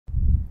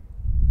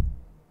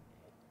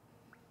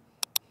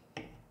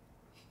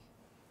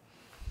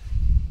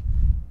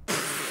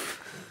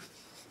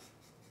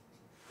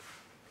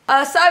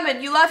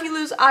Simon, you laugh, you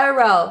lose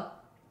IRL.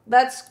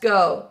 Let's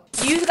go.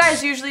 You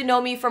guys usually know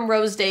me from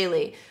Rose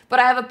Daily, but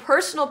I have a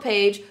personal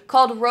page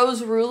called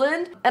Rose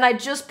Ruland, and I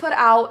just put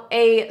out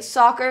a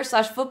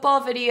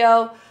soccer/football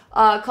video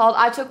called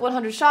I Took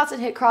 100 Shots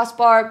and Hit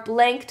Crossbar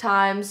blank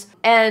times,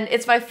 and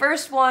it's my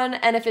first one,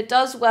 and if it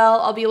does well,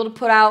 I'll be able to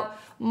put out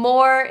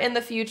more in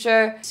the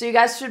future. So you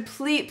guys should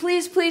please,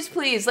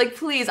 like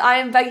please, I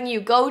am begging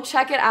you, go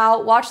check it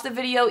out, watch the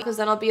video, because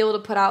then I'll be able to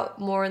put out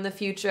more in the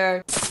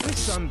future. This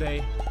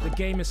Sunday, the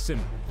game is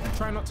simple.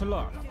 Try not to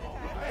laugh.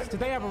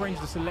 Today I've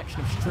arranged a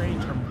selection of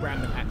strange and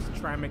random acts to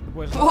try and make the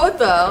boys laugh. What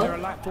the? There are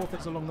light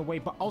forfeits along the way,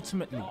 but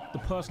ultimately, the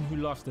person who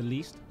laughs the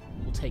least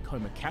will take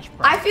home a cash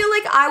prize. I feel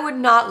like I would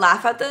not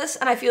laugh at this,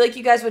 and I feel like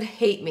you guys would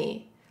hate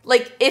me.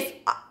 Like, if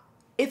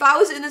I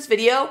was in this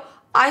video,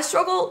 I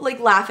struggle, like,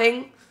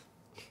 laughing.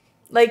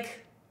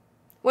 Like,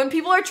 when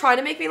people are trying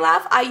to make me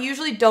laugh, I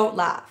usually don't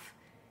laugh.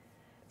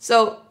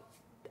 So,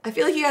 I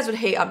feel like you guys would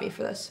hate on me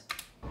for this.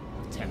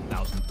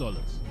 $10,000.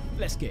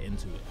 Let's get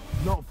into it.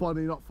 Not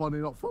funny, not funny,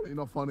 not funny,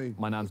 not funny.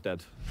 My nan's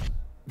dead.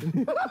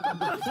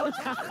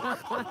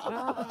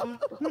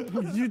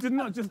 You did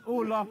not just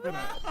all laugh at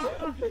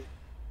that.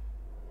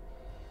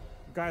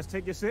 Guys,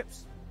 take your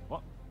sips.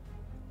 What?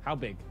 How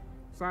big?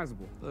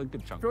 Sizable. A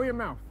good chunk. Fill your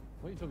mouth.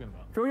 What are you talking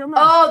about? Fill your mouth.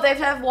 Oh, they have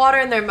to have water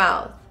in their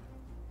mouth.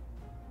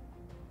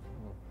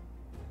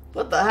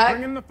 What the heck?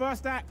 Bring in the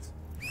first act.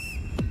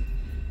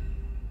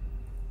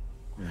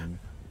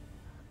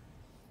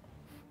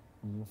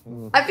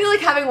 I feel like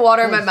having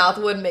water in my mouth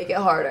would make it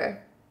harder.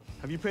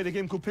 Have you played a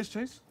game called Piss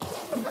Chase?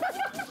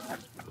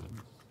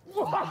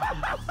 No!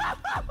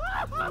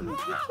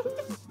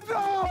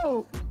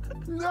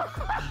 No!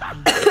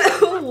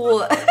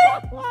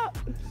 What?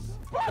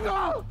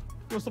 No!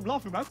 You stop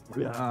laughing, man.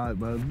 Yeah,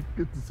 man.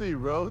 Good to see you,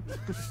 bro.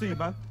 Good to see you,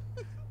 man.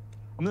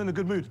 I'm not in a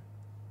good mood.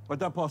 My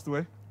dad passed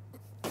away.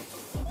 I'm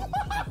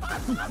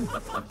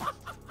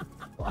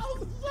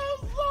so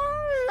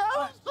sorry!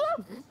 I'm so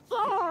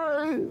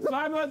sorry!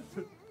 Simon!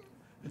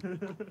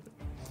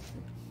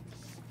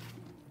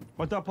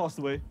 My dad passed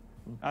away,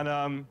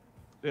 and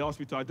they asked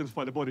me to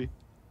identify the body.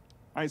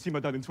 I ain't seen my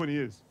dad in 20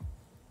 years.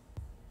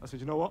 I said,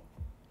 you know what?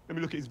 Let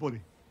me look at his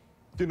body.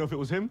 Didn't know if it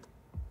was him.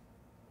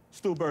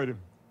 Still buried him.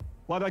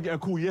 Why did I get a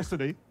call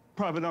yesterday,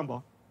 private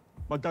number?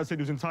 My dad said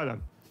he was in Thailand.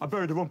 I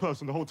buried the wrong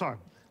person the whole time.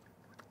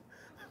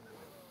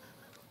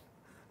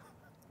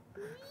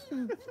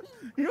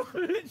 You're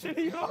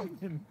literally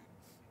laughing.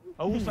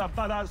 I also have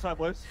bad eyesight,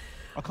 boys.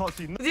 I can't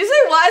see Did you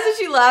say, why isn't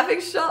she laughing?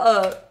 Shut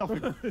up.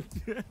 nothing.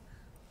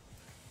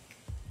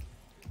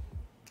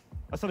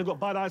 I said I got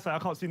bad eyesight, I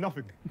can't see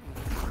nothing.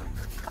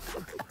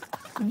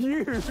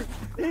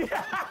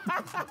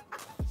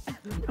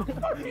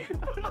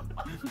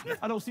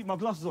 I don't see my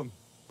glasses on.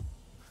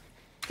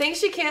 Think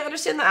she can't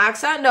understand the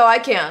accent? No, I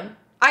can.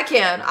 I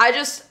can. I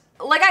just,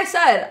 like I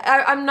said,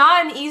 I'm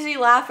not an easy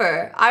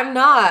laugher. I'm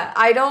not.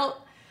 I don't.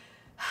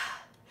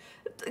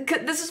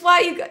 This is why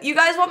you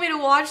guys want me to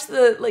watch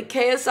the like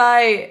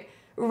KSI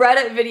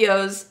Reddit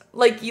videos,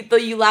 like the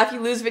you laugh,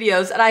 you lose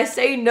videos, and I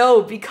say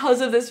no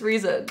because of this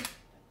reason.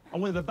 I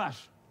wanted a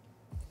bash.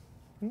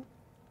 So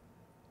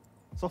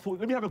I thought,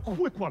 let me have a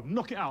quick one,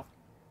 knock it out.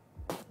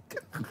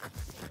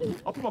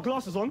 I put my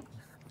glasses on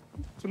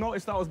to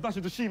notice that I was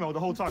bashing the shemale the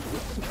whole time.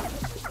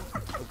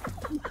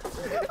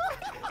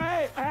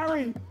 Hey,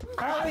 Harry!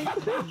 Harry!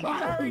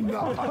 Harry!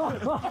 No!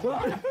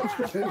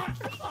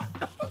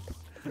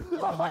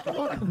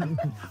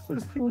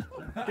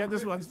 Get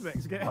this one,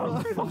 Vix. Get it.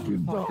 I'm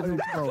fucking dying,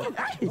 bro.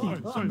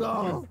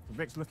 No!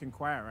 Vic's looking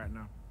quiet right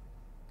now.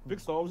 Big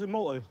Star, I was in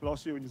Malta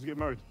last year when you used to get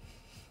married.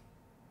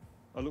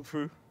 I looked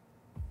through. It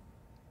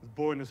was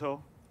boring as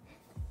hell.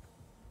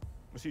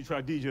 I see you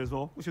try DJ as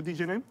well. What's your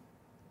DJ name?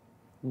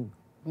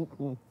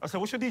 I said,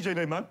 what's your DJ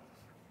name, man?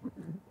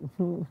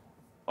 All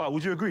right,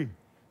 would you agree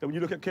that when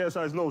you look at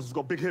KSI's nose, it's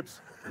got big hips?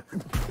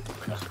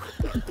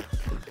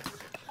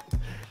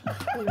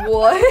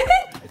 What?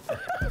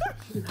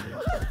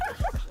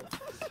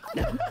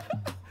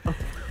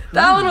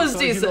 That one was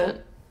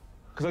decent.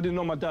 Because I didn't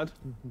know my dad.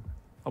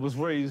 I was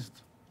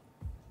raised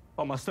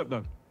by my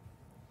stepdad.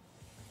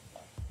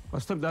 My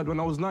stepdad, when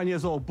I was 9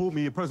 years old, bought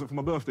me a present for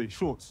my birthday,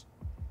 shorts.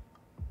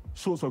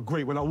 Shorts were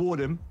great. When I wore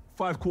them,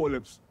 5 quarter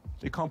lips.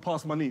 They can't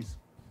pass my knees.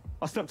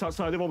 I stepped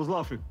outside, everyone was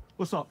laughing.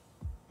 What's up?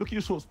 Look at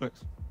your short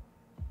specs.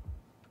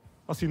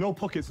 I see no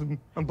pockets and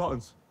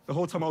buttons. The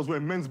whole time I was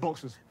wearing men's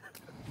boxers.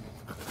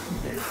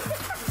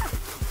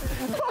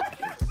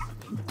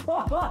 I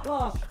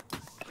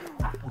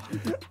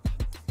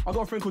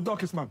got a friend called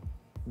Darkest Man.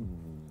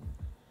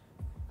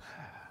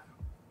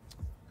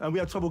 And we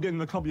had trouble getting in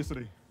the club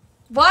yesterday.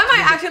 Why am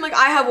I acting like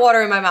I have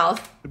water in my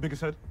mouth? The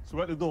biggest head. So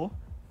we're at the door.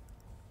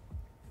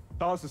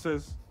 Bouncer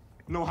says,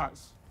 no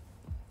hats.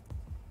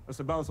 That's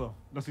the bouncer.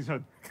 That's his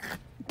head.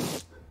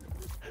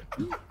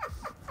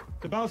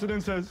 The bouncer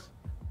then says,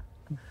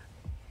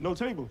 no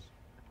tables.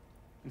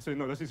 And say,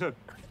 no, that's his head.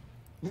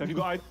 So have you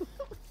got ID?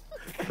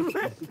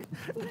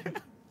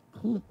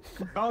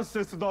 Bouncer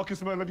says to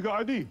Darkest Man, have you got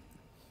ID?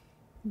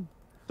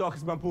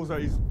 Darkest Man pulls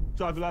out his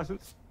driver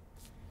license.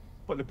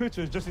 but the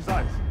picture is just his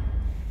eyes.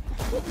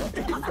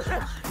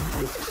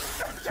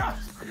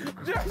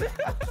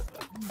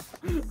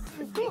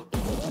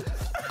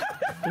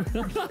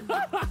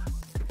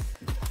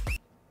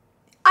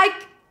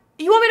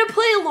 You want me to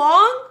play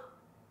along?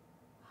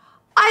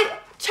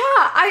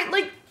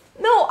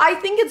 No, I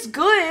think it's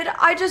good.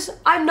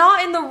 I'm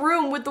not in the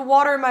room with the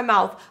water in my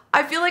mouth.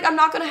 I feel like I'm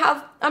not gonna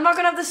have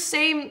the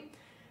same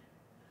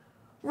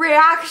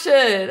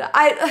reaction.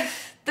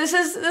 This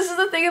is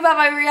the thing about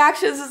my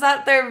reactions is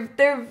that they're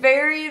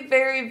very,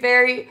 very,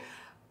 very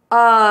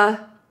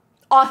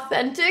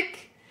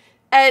authentic,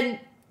 and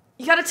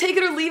you gotta take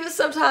it or leave it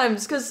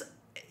sometimes, because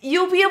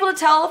you'll be able to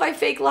tell if I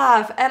fake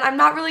laugh, and I'm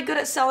not really good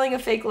at selling a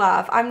fake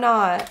laugh. I'm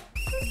not.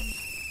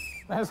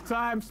 That's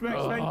time,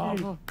 Specs, thank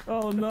you.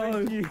 Oh no.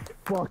 Thank you.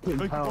 Fucking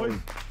hell.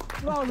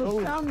 No,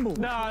 the shamble.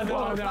 No.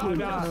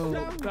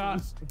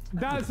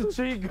 That's a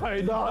cheat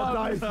code.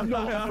 No, it's not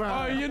fair.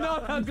 Oh, you're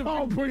not allowed to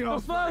Can't bring the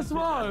us. first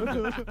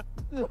one.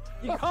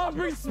 You can't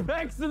bring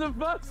Specs to the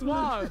first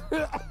one.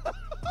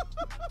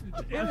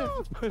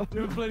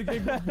 You're playing a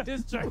game of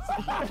distracts.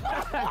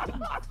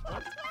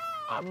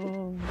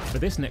 For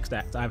this next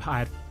act, I've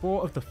hired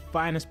 4 of the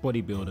finest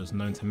bodybuilders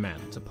known to man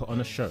to put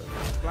on a show.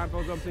 That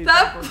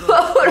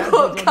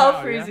photo of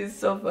Calfreezy is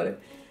so funny.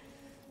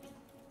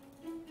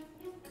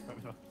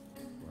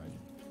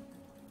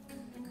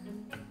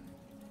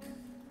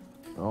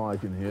 Oh, I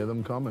can hear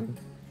them coming.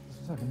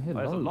 There's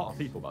a lot of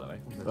people, by the way.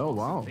 Oh,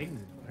 wow.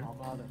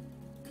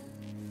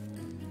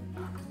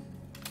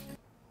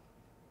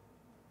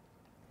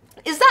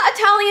 Is that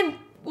Italian,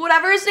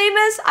 whatever his name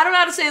is? I don't know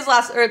how to say his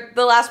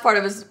the last part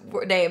of his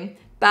name.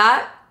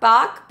 Batch.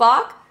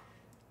 Oh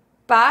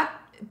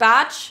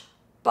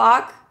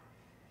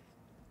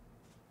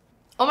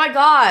my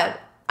god.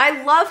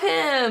 I love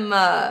him.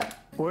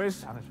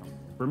 Boys,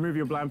 remove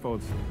your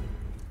blindfolds.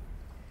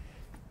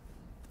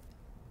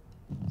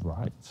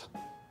 Right.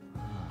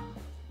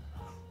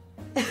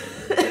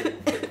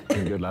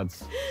 Good,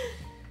 lads.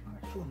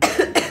 You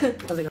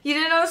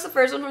didn't notice the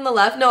first one from the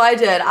left? No, I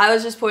did. I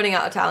was just pointing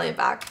out Italian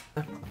back.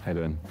 How you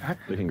doing?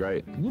 Looking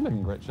great. You're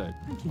looking great shape.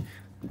 Thank you.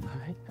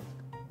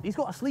 He's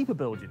got a sleeper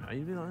build, you know.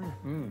 You'd be like,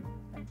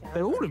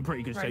 they're all in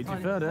pretty good shape, to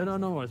be fair.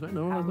 No worries, mate.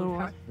 No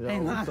worries. Hey,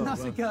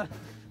 that's a good.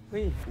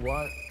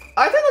 What?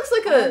 Arthur looks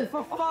like a...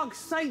 For fuck's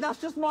sake, that's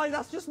just my...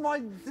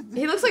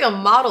 He looks like a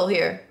model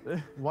here.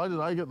 Why did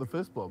I get the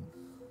fist bump?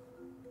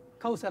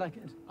 Cole said I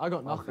could. I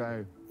got nothing.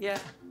 Okay. Yeah.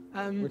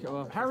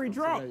 Harry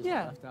drop.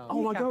 Yeah.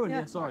 Oh my god,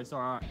 yeah. Sorry, all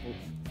right.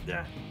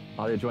 Yeah.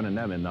 Oh, you're joining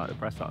them in the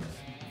press box. So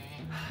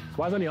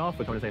why is only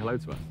Arthur coming to say hello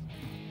to us?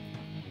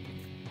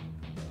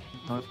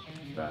 Huh?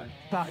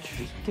 Batch.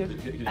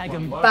 Egg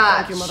and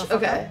Batch. you motherfucker.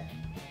 Okay.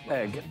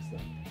 Egg.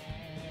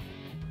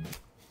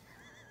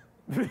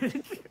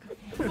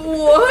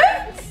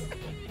 What?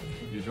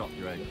 You dropped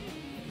your egg.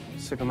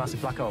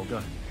 Supermassive black hole,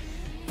 go.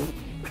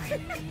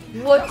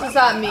 What does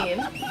that mean?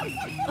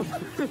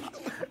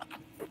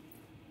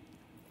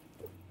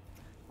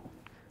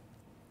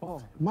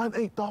 Oh, mine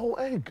ate the whole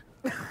egg.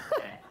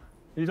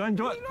 You don't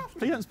enjoy it?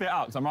 He didn't spit it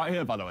out, because I'm right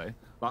here, by the way.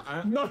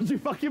 No, you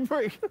fucking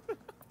prick.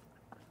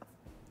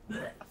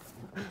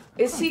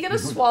 Is he gonna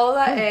swallow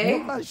that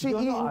egg?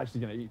 You're not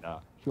actually going to eat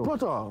that. Sure.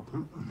 Butter.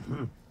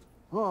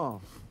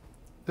 Oh,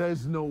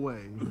 there's no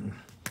way.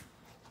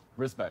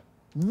 Respect.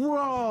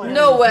 Whoa.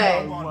 No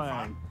way.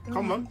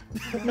 Come on.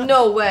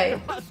 No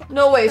way.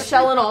 No way.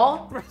 Shell and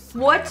all?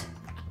 What?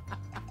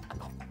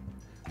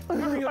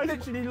 You're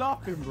literally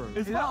laughing, bro.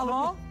 Is that a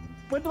laugh?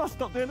 When do I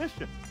stop doing this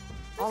shit?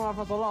 I don't know if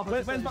that's a laugh.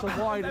 It's a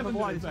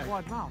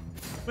wide mouth.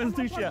 When's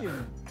do shit?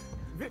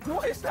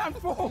 What is that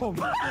for?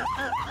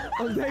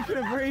 I'm taking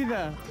a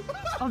breather.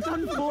 I've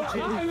done 40.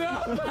 No,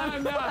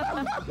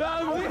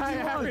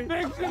 Harry.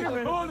 Next in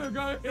the corner,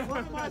 go.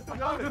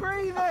 I'm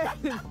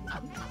breathing.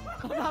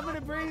 I'm having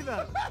a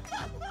breather.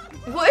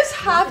 What is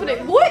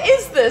happening? What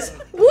is this?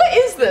 What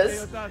is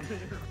this?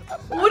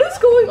 What is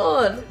going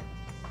on?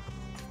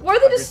 Why are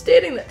they just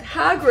standing there?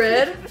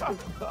 Hagrid?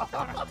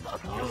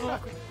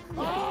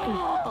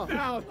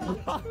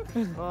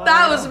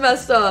 That was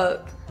messed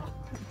up.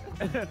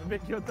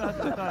 Make your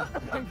dad.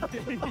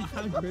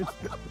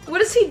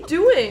 What is he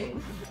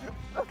doing?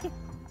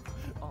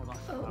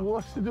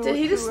 What's to do Did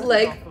he with just two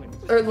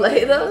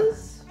lay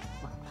those?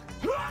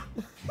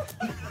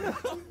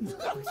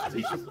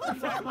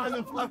 On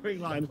the firing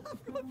line.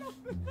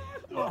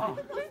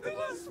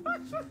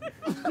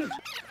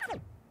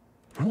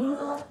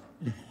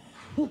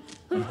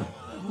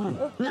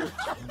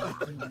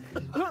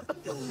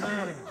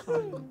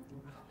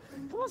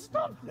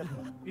 Stop.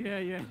 Yeah,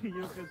 you're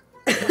good.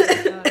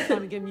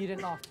 Simon Gim, you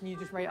didn't laugh. Can you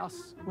just rate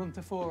us 1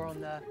 to 4 on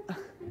there?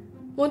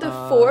 1 to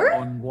 4?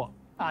 On what?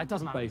 It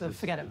doesn't matter.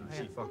 Forget it.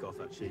 Yeah. Fuck off,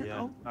 actually,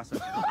 yeah. That's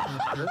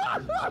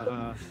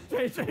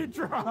JJ,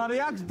 drop. the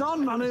act's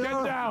done, man. Get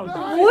down.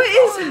 What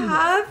is I'm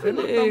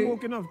happening?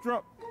 walking off,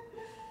 drop.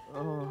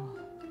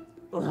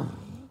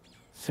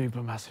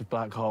 Supermassive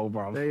black hole,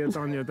 bro. There, you're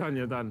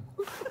done.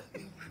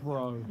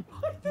 Bro.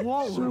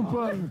 What?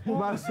 super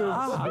massive?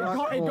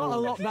 It got a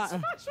lot better.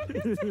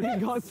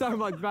 It got so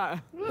much better.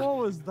 What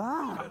was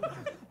that?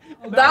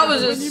 That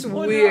was just I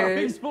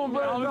weird. was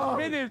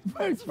finished.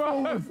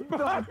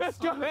 Let's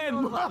go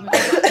in. Like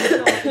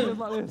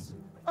this.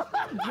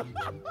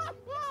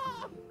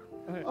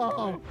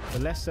 The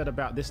less said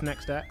about this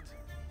next act,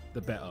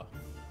 the better.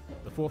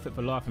 The forfeit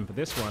for laughing for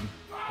this one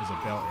is a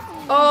belting.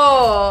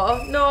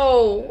 Oh,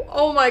 no.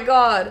 Oh my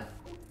god.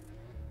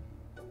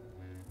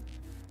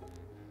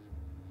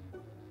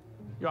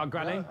 You are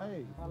Granny?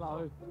 Hey.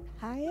 Hello.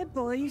 Hiya,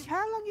 boys.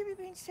 How long have you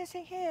been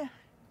sitting here?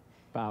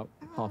 About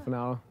half an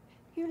hour.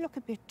 You look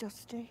a bit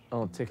dusty.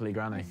 Oh, tickly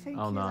Granny. I think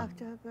Oh, you'll no. have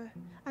to have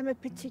I'm a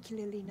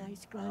particularly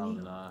nice granny.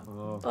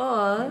 No.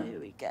 Aw. There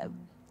we go.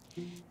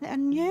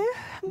 And you?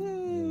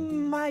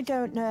 I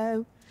don't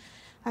know.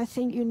 I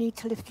think you need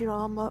to lift your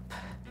arm up.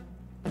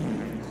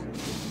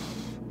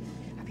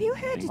 Have you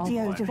heard of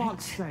deodorant?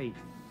 Fuck's sake.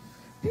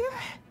 Have you...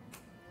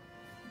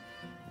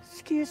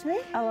 Excuse me?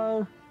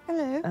 Hello.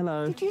 Hello?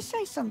 Hello. Did you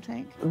say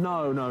something?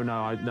 No. No.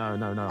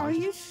 Are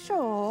you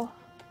sure?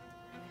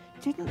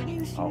 Didn't you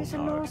use a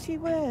naughty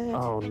word?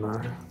 Oh,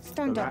 no.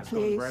 Stand up,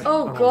 please.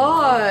 Oh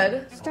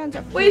god. Stand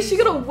up, Wait, is she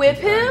gonna whip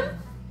him?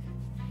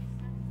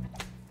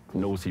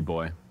 Naughty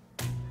boy.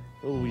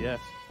 Oh, yes.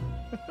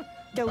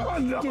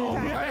 Don't do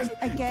that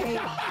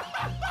again.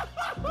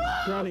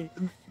 Granny,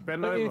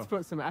 Bend You need over. to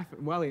put some effort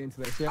and welly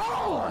into this, yeah?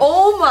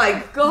 Oh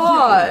my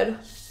god.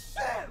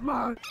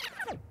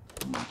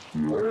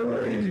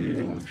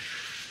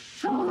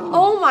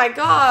 Oh my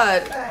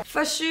god.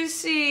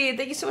 Fashusi,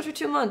 thank you so much for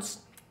 2 months.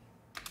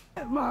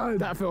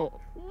 That felt...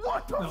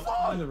 What the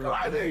fuck,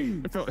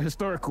 Granny? It felt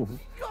historical.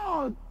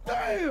 God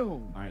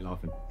damn! I ain't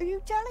laughing. Are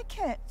you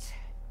delicate?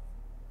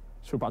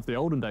 Sure back to the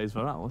olden days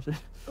for that, was it?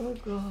 Oh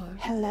god.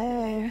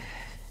 Hello.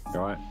 You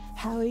alright?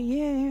 How are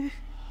you?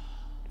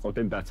 I've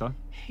been better.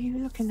 You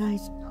look a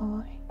nice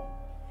boy.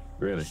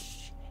 Really?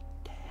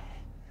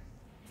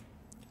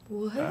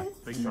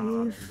 What? Do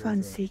you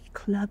fancy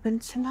clubbing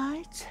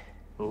tonight?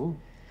 Oh.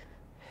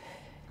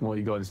 What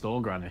you got in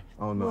store, Granny?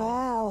 Oh no.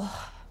 Well,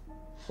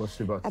 What's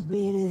she about a to do?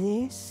 bit of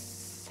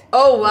this,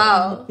 Oh a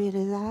wow. bit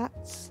of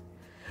that,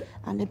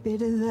 and a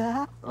bit of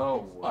that.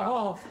 Oh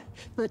wow.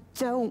 But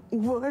don't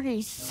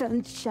worry,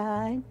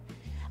 sunshine.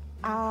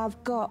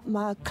 I've got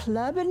my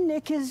clubbing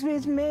knickers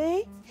with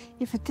me.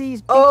 If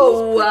these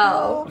Oh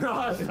wow.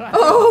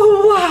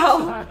 Oh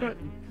wow.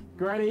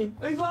 Granny.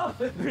 He's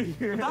laughing.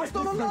 That's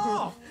not a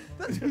laugh.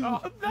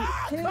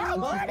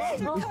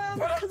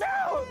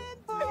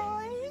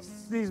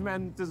 boys. These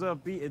men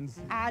deserve beatings.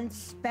 And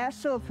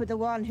special for the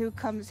one who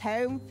comes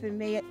home for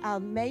me, I'll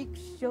make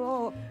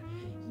sure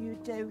you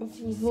don't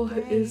What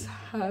stay. is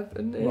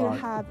happening? You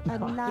have a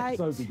night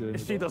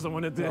If she doesn't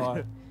want to do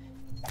it.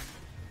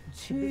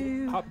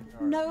 to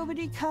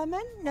nobody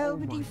coming,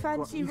 nobody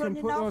fancy You can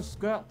running put your off.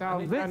 skirt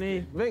down,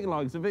 Granny. Vic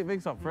likes it.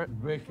 Vic's up for it.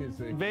 Vic is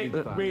a Vic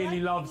big fan. really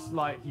loves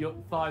like your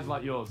thighs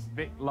like yours.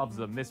 Vic loves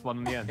them. This one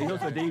in the end. He's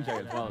also a DJ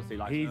as well, so he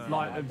likes He's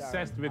like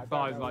obsessed with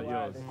thighs like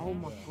yours. Oh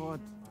my god.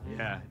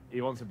 Yeah,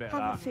 he wants a bit How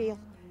do you of feel?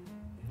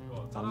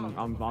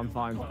 I'm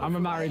fine. I'm a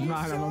married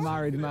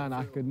man.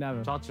 I could never.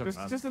 that. Touch him,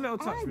 man. Just a little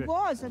touch I of it.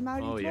 was a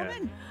married Oh, yeah.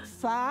 woman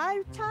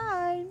 5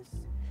 times.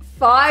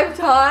 5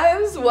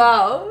 times?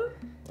 Wow.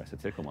 That's a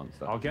tickle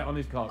monster. I'll get on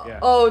his cock. Yeah.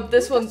 Oh,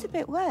 this one. That's a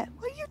bit wet.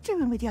 What are you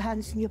doing with your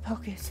hands in your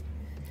pockets?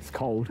 It's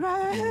cold.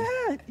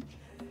 Right.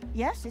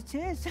 Yes, it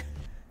is.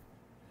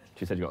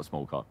 She said you got a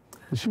small cock.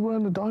 Is she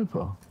wearing a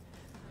diaper?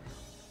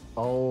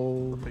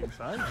 Oh. What is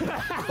happening?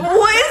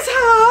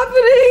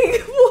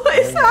 What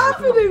is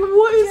happening?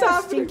 What is Just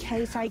happening? in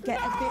case I get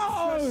a bit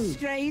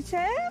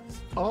frustrated.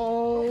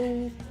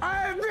 Oh.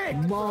 My.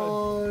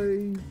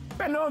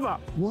 Bend over.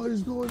 What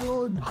is going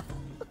on?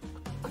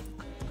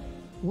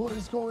 What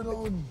is going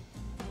on?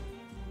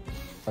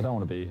 I don't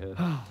want to be here.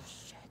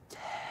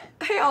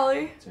 Hey,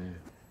 Ollie.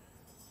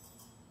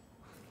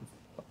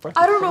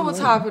 I don't know what's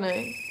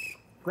happening.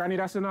 Granny,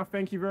 that's enough.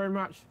 Thank you very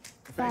much.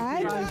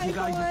 Bye, bye,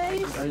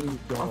 boys.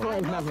 Thank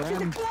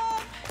God.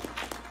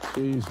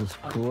 Jesus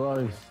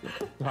Christ.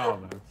 Oh,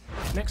 man.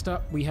 Next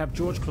up, we have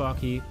George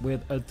Clarkey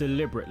with a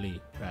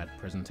deliberately bad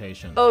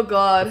presentation. Oh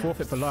god.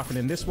 Forfeit for laughing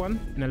in this one,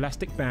 an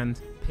elastic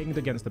band pinged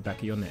against the back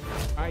of your neck.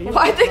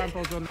 Why'd they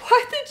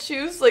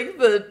choose like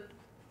the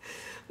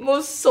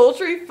most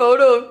sultry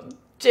photo of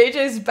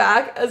JJ's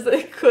back as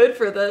they could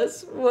for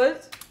this?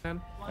 What?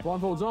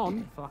 Blindfolds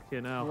on.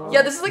 Fucking hell.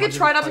 Yeah, this is like a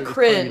try not to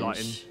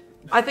cringe.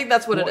 I think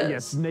that's what it is.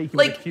 Yes, naked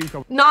Like, with a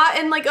cucumber. not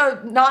in like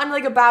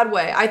a bad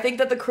way. I think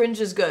that the cringe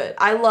is good.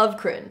 I love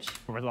cringe.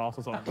 From his arse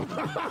or something.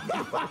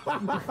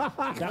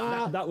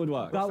 That would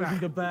work. That would be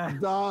the best.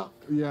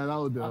 Yeah, that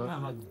would do it.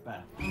 Oh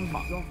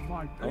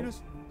my goodness.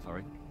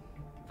 Sorry.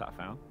 Is that a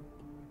foul?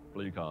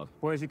 Blue card.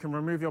 Boys, you can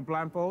remove your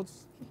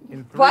blindfolds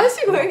in 3, Why is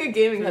he wearing a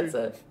gaming 2,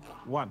 headset?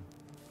 1.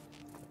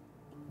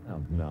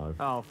 Oh, no.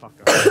 Oh, fuck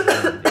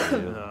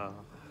off.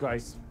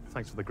 Grace,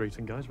 thanks for the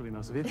greeting, guys. Really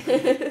nice of you.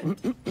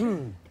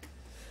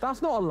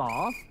 That's not a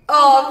laugh.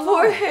 Oh,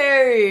 poor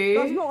Harry.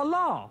 That's not a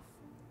laugh.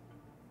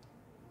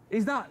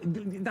 Is that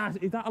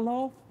a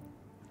laugh?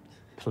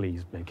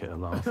 Please make it a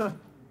laugh.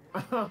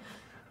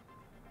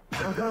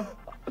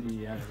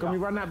 Yeah. Can we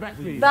run that back,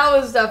 please? That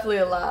was definitely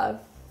a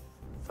laugh.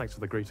 Thanks for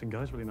the greeting,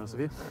 guys. Really nice of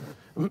you.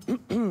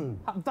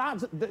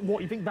 That's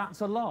what you think?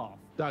 That's a laugh.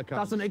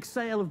 That's an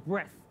exhale of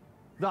breath.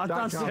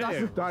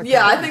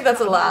 Yeah, I think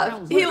that's a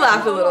laugh. He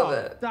laughed a little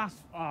bit. That's.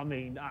 I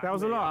mean. That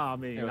was a laugh.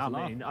 I mean.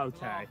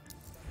 Okay.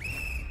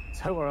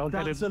 Don't worry, I'll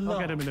get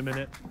him in a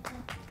minute.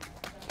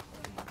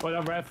 Well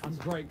done, ref. That's a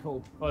great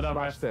call. Well done,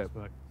 ref.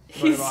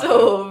 He's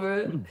so over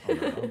it.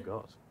 Oh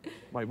God.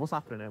 Wait, what's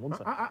happening here? One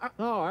second.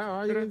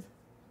 Oh,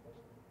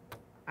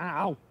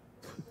 Ow.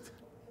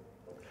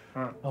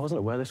 I wasn't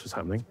aware this was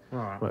happening.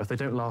 Well, if they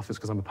don't laugh, it's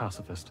because I'm a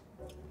pacifist.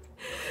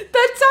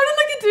 That sounded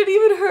like it didn't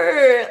even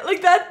hurt.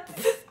 Like that,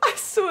 I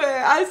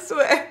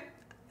swear.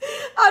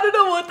 I don't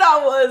know what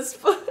that was,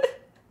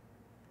 but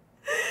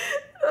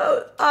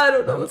I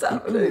don't know what's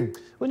happening.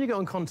 When you got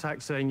in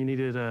contact saying you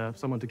needed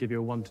someone to give you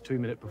a 1 to 2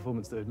 minute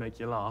performance that would make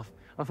you laugh,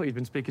 I thought you'd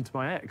been speaking to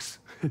my ex.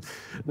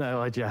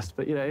 No, I jest.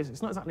 But, you know,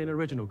 it's not exactly an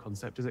original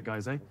concept, is it,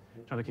 guys, eh?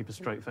 Trying to keep a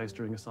straight face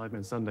during a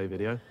SIDEMEN Sunday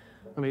video.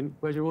 I mean,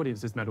 where's your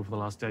audience's medal for the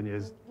last 10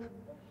 years?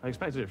 I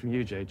expected it from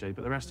you, JJ,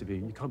 but the rest of you,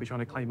 you can't be trying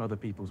to claim other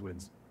people's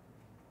wins.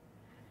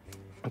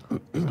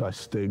 This guy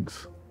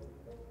stinks.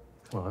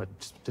 Well, I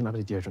just didn't have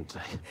any deodorant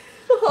today.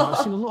 I've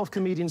seen a lot of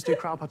comedians do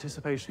crowd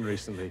participation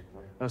recently,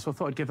 so I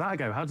thought I'd give that a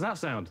go. How does that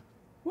sound?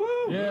 Woo!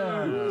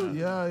 Yeah.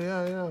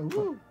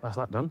 Woo. That's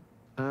that done.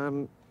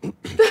 That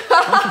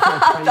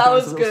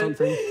was good.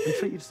 And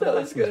treat you to some That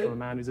was lessons good. from a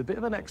man who's a bit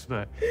of an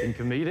expert in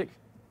comedic.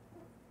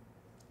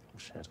 Oh,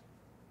 shit.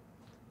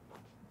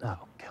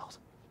 Oh, God.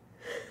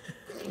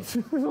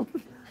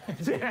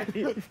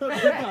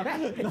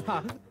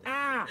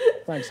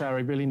 Thanks,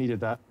 Harry. Really needed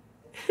that.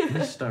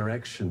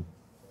 Misdirection.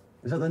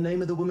 Is that the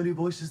name of the woman who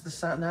voices the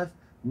sat-nav?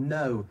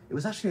 No, it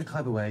was actually a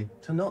clever way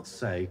to not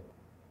say.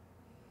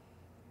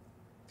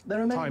 There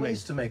are many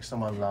ways to make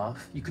someone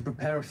laugh. You could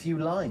prepare a few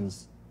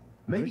lines.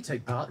 Maybe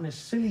take part in a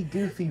silly,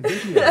 goofy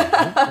video.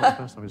 Not the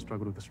first time I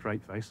struggled with a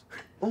straight face.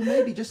 Or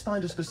maybe just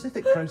find a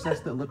specific process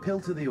that will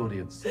appeal to the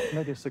audience.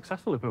 Maybe a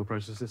successful appeal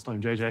process this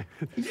time, JJ. Are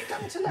you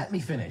going to let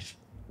me finish?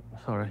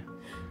 Sorry.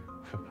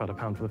 I've had a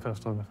pound for the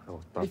first time. Oh,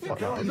 If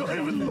fuck you that. can't Not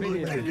even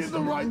looking in the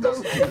right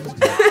direction.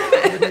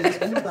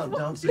 It's all about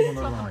dancing on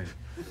the line.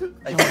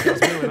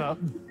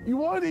 You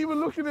weren't even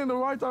looking in the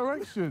right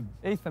direction.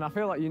 Ethan, I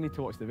feel like you need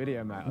to watch the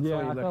video, mate. I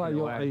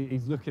feel like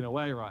he's looking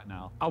away right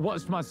now. I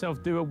watched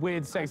myself do a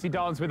weird, sexy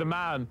dance with a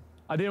man.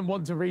 I didn't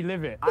want to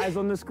relive it. Eyes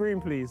on the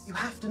screen, please. You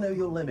have to know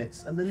your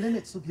limits and the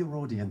limits of your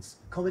audience.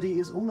 Comedy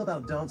is all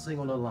about dancing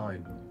on a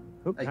line.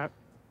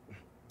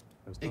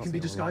 It can be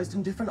disguised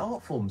in different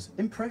art forms,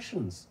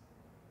 impressions.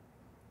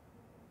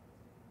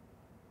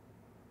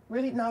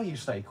 Really, now you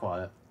stay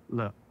quiet.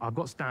 Look, I've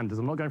got standards.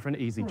 I'm not going for an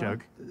easy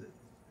joke.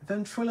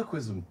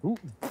 Ventriloquism. No,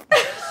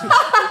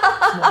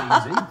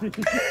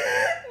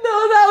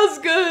 that was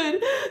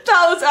good.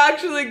 That was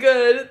actually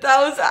good. That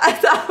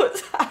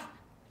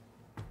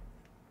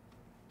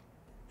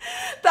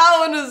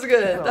one was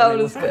good. That one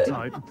was good.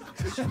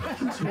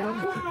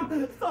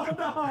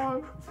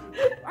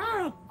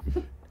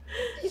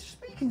 You're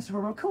speaking to a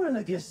recording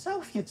of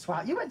yourself, you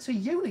twat. You went to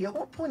uni. At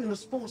what point in a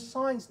sports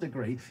science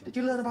degree did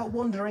you learn about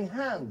wandering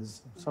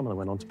hands? Some of them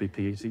went on to be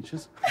PE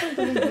teachers.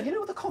 Unbelievable. You know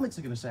what the comments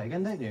are going to say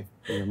again, don't you?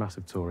 You're a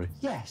massive Tory.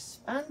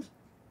 Yes, and?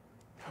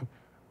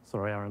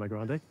 Sorry, Ariana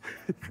Grande.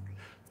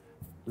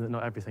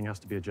 Not everything has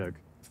to be a joke.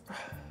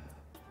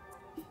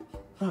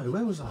 No,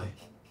 where was I?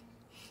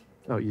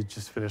 Oh, you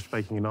just finished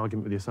faking an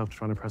argument with yourself to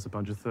try and impress a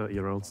bunch of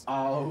 30-year-olds.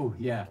 Oh,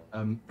 yeah.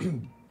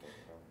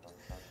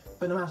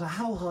 But no matter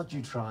how hard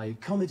you try,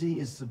 comedy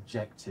is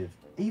subjective.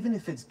 Even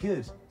if it's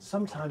good,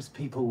 sometimes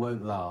people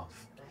won't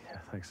laugh. Yeah,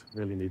 thanks.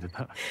 Really needed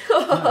that.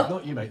 No,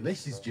 not you, mate.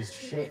 This is just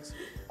shit.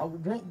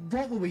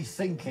 What were we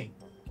thinking?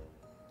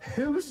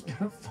 Who's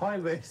gonna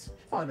find this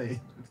funny?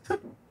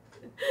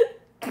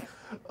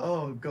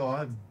 Oh,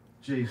 God.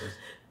 Jesus.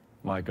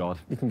 My God.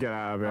 You can get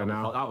out of here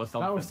now. That was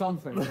something. That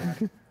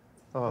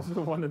was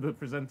something. One of the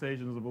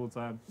presentations of all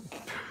time.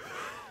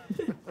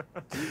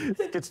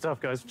 Good stuff,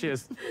 guys.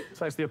 Cheers.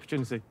 Thanks for the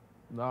opportunity.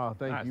 No,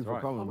 thank you for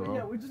coming,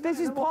 bro. This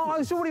is part.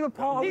 It's already a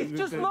part. He's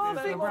just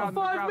laughing for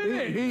 5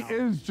 minutes. He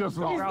is just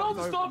He's laughing.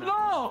 non-stop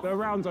laugh. The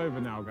round's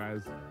over now,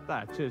 guys.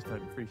 Cheers,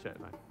 Tony. Appreciate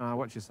it, mate.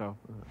 Watch yourself.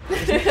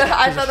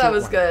 I thought that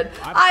was good.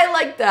 I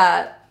like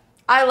that.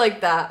 I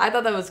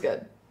thought that was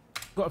good.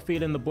 Got a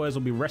feeling the boys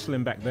will be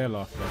wrestling back their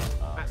laughter.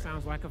 That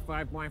sounds like a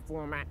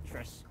 5x4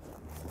 mattress.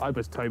 I hope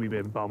it's Toby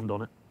being bummed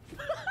on it.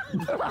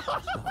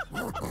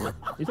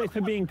 You say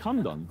for being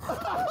cummed on?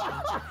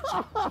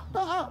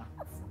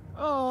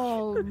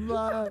 Oh,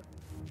 man.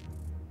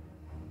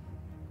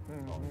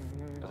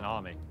 There's an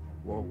army.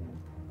 Whoa.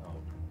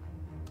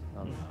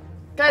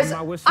 Guys,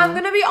 I'm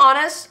gonna be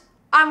honest.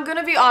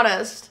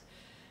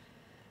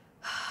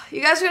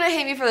 You guys are gonna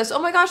hate me for this. Oh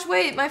my gosh,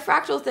 wait, my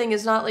fractal thing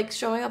is not like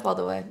showing up all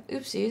the way.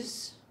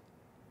 Oopsies.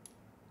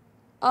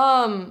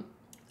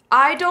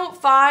 I don't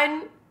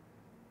find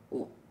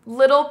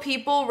little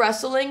people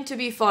wrestling to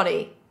be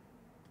funny.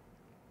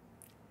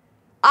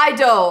 I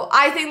don't.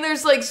 I think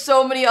there's like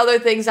so many other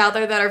things out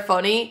there that are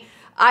funny.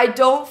 I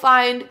don't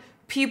find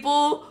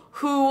people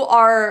who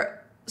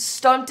are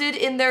stunted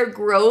in their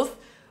growth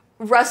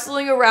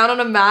wrestling around on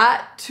a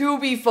mat to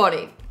be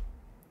funny.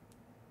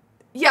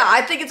 Yeah,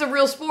 I think it's a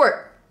real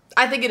sport.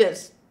 I think it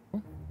is.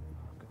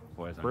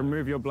 Boys, I know.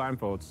 Remove your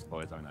blindfolds.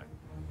 Boys, I know.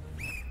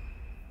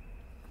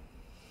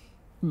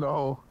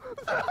 No.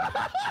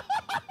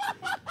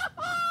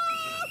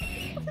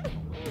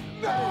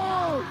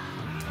 No!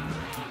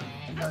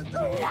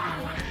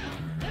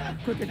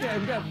 Quick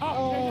again, again.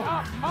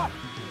 Up, up.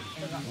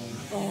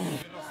 Oh.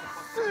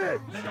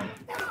 Shit!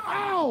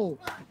 Ow!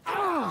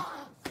 Ow!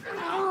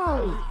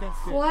 Ow!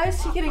 Why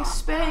is he getting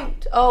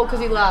spanked? Oh, because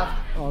he laughed.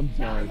 Oh, I'm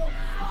sorry.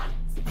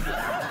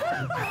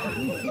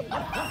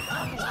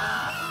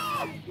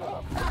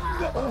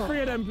 All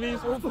three of them,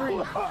 please. All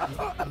three.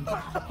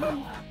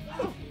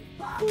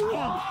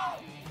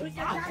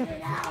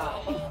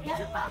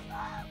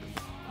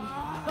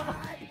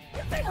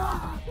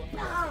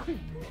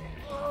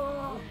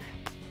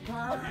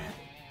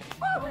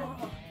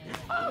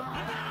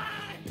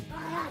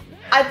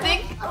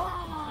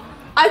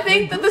 I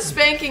think that the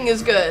spanking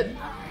is good.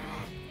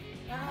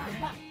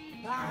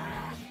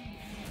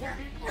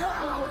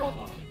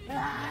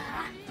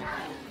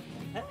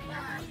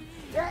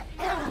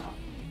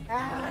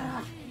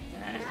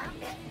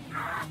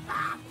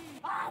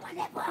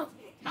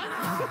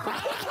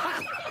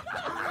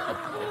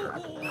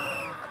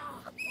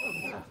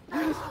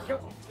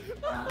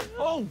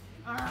 Oh!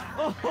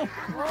 Oh!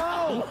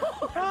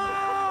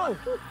 Oh!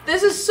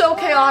 This is so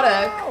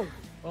chaotic.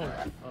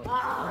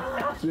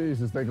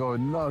 Jesus, they're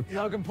going nuts.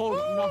 Logan Paul,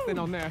 nothing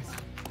on this.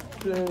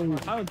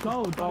 Jeez. Oh,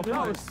 gold.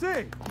 That was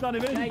sick. Done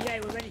him in. Yeah,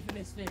 we're ready for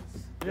this, Vince.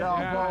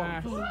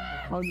 Yeah,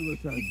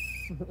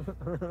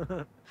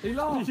 100%. He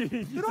laughed.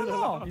 Did I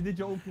laugh? You did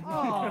your own.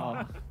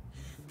 Oh.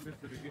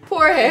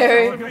 Poor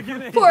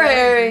Harry. Poor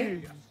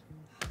Harry.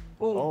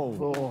 Oh,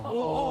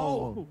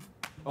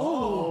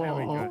 there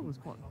we go.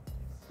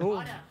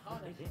 Oh.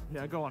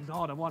 Yeah, go on,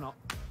 harder, why not?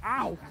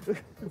 Ow!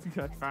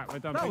 Right, we're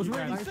done. That was Thank you,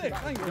 really guys. sick.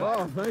 Thank you.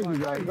 Oh, thank you,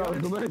 guys. That was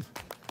amazing.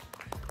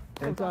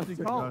 Fantastic,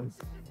 guys.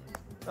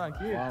 Thank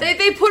you. Wow.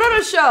 They put on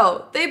a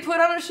show. They put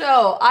on a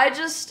show. I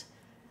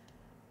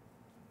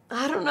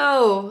don't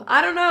know.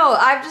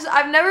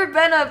 I've never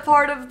been a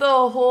part of the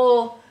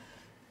whole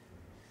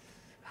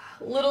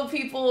little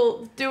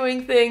people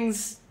doing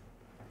things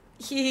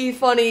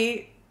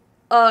funny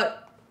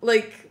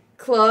like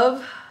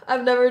club.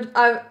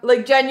 I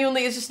like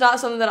genuinely it's just not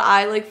something that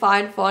I like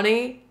find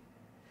funny.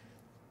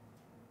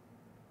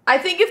 I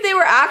think if they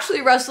were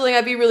actually wrestling,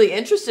 I'd be really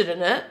interested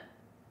in it.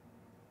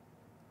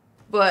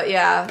 But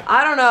yeah,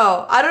 I don't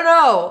know.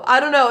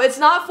 It's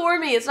not for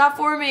me.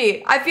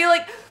 I feel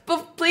like,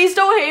 but please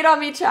don't hate on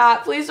me,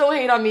 chat. Please don't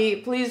hate on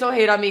me.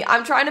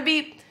 I'm trying to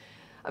be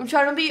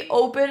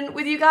open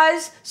with you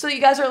guys, so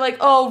you guys are like,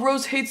 oh,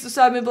 Rose hates the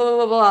Sidemen, blah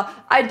blah blah blah.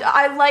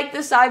 I like the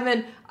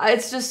Sidemen.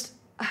 It's just,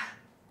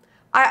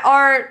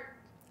 our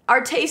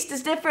taste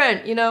is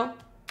different, you know.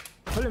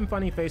 Pulling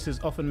funny faces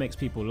often makes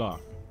people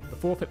laugh. The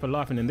forfeit for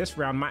laughing in this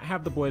round might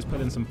have the boys pull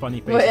in some funny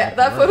faces. But yeah,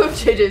 that photo of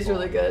JJ is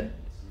really good.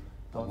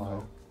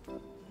 You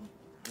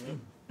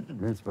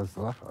ain't supposed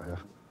to laugh, are you?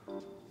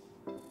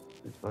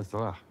 You're supposed to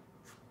laugh.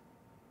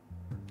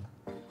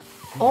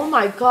 Oh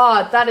my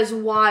god, that is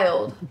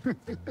wild.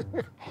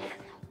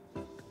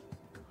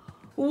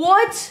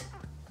 What?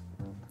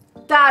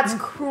 That's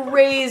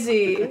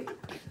crazy.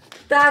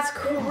 That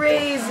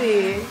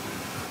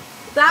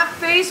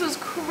face was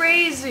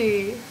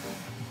crazy.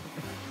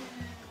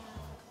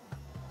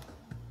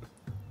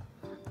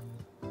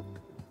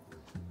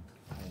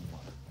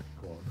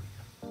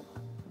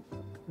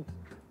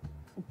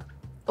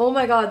 Oh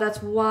my god,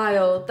 that's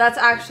wild. That's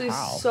actually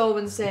so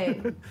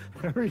insane.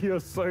 You're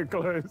so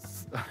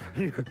close.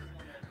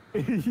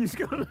 He's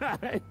gone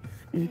red.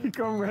 He's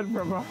gone red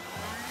from us.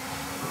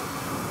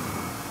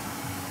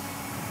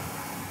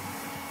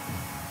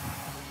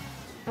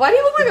 Why do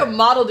you look like a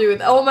model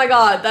dude? Oh my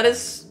god, that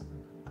is...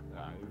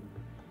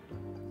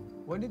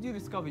 When did you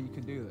discover you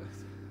could do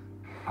this?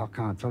 I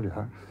can't tell you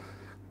that.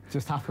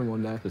 Just happened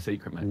one day. The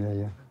secret, mate.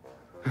 Yeah.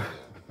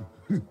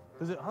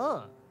 Does it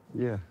hurt?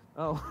 Yeah.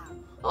 Oh.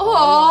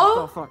 Aww.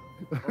 Oh, fuck.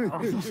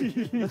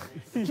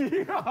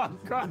 Oh,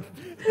 God.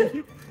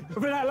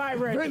 Bring that light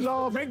red. Bit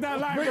laugh. Make that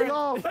light Bit red.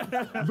 laugh.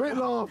 Bit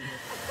laugh.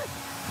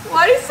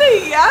 Why do you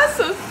say yes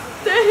so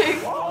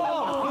thick?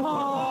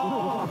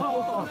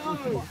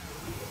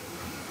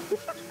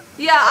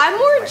 Yeah, I'm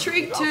more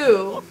intrigued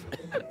too.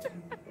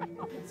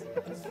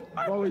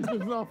 Oh, he's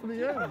just laughing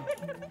again.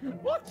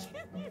 What?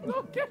 You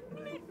not get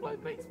believe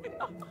what makes me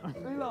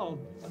laugh.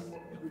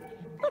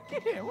 Look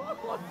at him.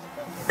 What?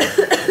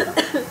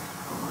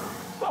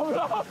 Stop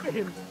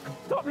laughing.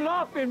 Stop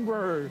laughing,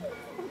 bro.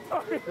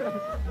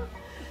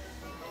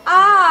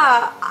 I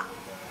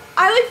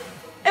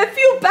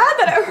feel bad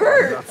that it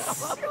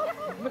hurts.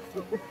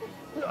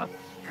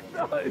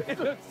 No, it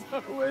looks so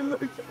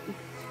weird.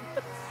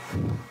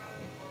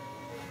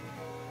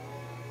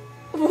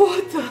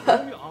 What the?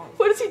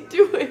 What is he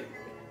doing?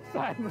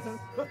 Simon.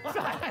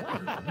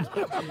 Simon.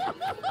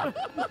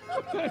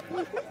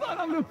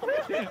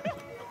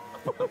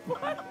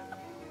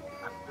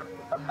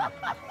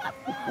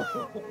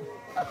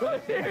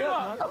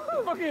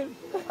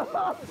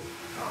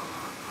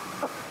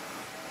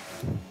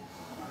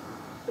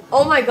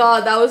 Oh my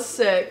god, that was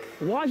sick.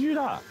 Why'd you do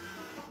that?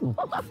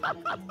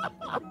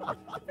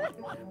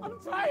 I'm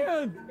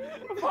tired.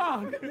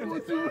 Fuck.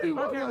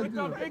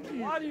 Thank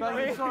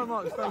you so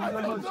much.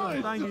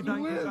 Thank you so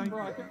much. Thank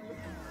you.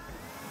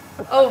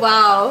 Oh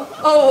wow.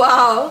 Oh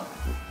wow.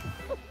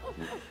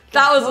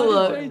 That was a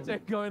look.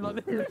 Going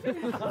like this.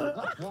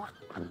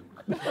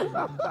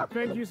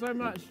 Thank you so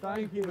much.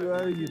 Thank you.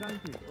 Thank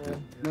you.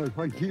 No,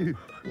 thank you.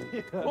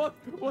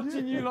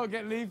 Watching you lot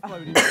get leave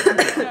loaded.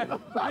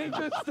 He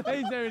just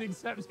stays there and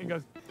accepts and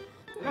goes.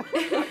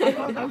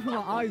 Open my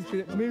eyes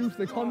because it moves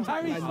the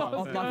contact lens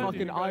off my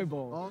fucking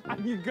eyeball.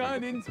 And you're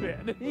going into it,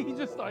 and then he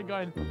just started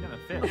going, I'm gonna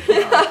fit.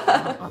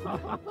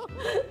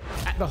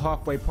 At the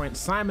halfway point,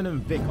 Simon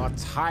and Vic are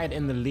tied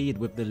in the lead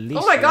with the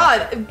least. Oh my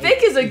god,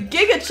 Vic is a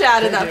giga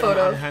chad in that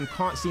photo. And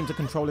can't seem to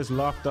control his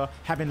laughter,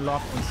 having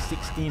laughed on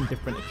 16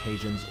 different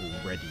occasions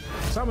already.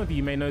 Some of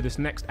you may know this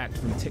next act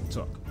from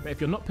TikTok, but if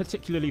you're not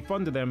particularly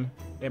fond of them,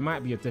 it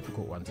might be a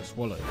difficult one to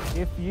swallow.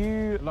 If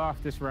you laugh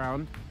this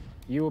round,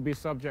 you will be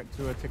subject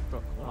to a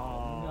TikTok.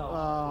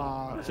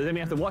 So then we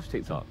have to watch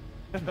TikTok.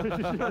 Shut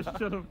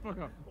the fuck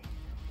up.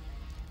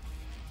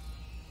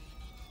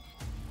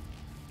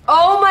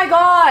 Oh my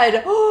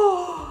god!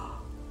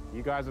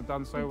 You guys have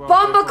done so well.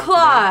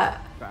 Bumbleclot!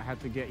 That I had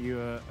to get you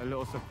a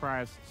little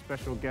surprise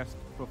special guest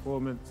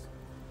performance.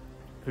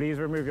 Please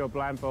remove your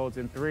blindfolds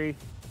in 3,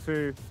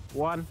 2,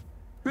 1.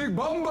 Big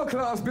bomber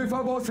class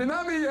before bossing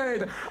at me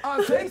head.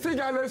 I sexy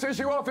gal so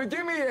she want to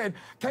give me head.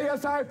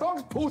 KSI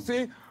Fox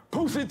pussy,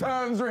 pussy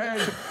turns red.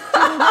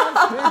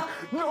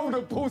 No,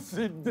 the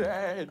pussy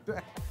dead.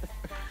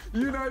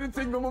 You know the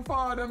thing with my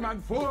father,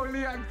 man,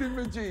 fully active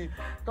with G.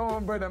 Come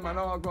on, brother, man,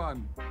 all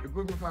gone. You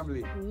good, my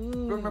family.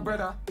 Good, my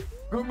brother.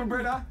 Good, my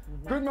brother.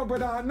 Good, my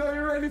brother. I know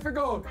you're ready to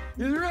go.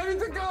 You ready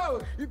to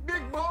go? You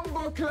big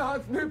bomber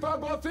class, before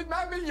bossing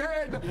at me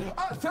head.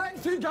 I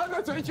sexy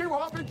gal so she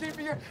want to give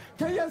me head.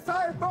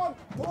 KSI Fox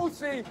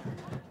pussy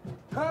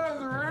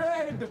turns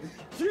red.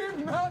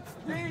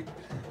 Gymnastic.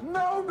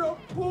 No, the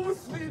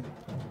pussy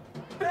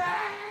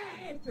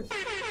dead.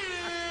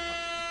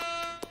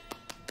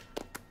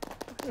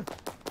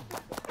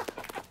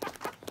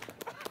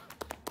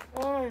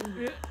 Oh,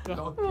 yeah.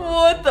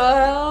 What the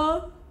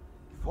hell?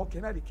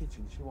 Fucking out the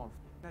kitchen, she want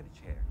out the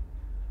chair.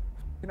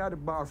 In the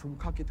bathroom,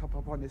 cock it up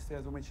on the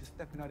stairs, and when she's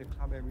stepping out the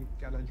club, every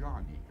gal a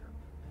drawn here.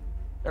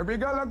 Every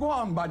gal a go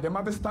on bad, them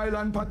have a style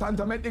and pattern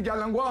to make the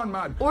gal and go on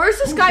mad. Where's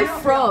this guy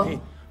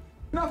from?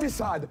 Nothing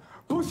sad.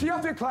 Pussy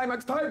have the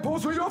climax type,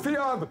 pussy you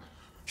have.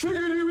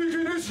 Shiggity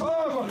wiggity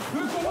shove.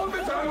 Let's go on the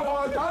time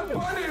all done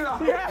vanilla.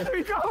 Yeah,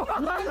 we go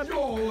on. Let's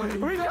go.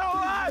 We go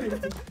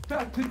on.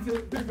 That is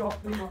it, big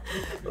up.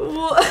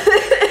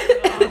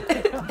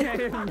 Get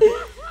him.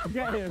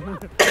 Get him.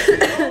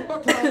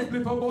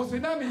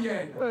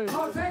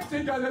 How sexy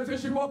gal say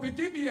she want to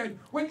give me head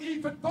when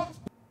even Fox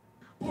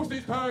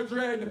pussy turns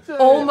red.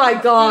 Oh my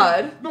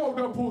god. No,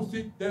 the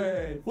pussy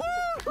dead.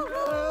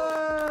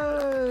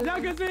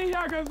 Yakazai,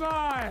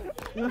 Yakazai.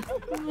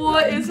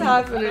 What is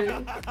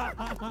happening?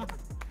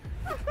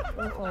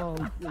 Oh,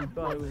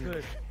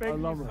 I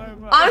love it.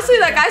 Honestly,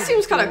 that guy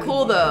seems kind of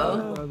cool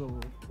though.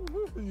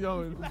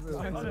 Yo, that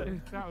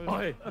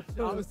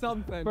was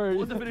something. Bro,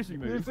 what's the finishing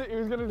move? He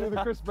was gonna do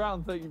the Chris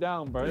Brown take you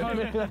down, bro.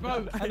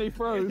 And he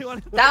froze.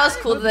 That was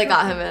cool that they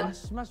got him in. I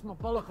smashed my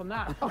bollock on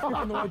that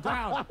on the way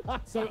down,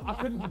 so I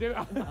couldn't do it.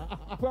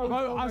 Bro,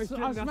 I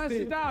smashed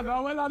it down, I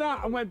went like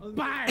that and went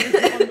bang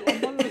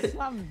on one of the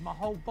slams. My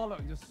whole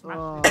bollock just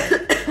smashed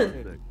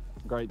it.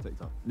 Great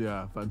TikTok.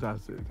 Yeah,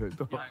 fantastic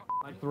TikTok.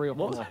 Like 3 or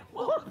 4.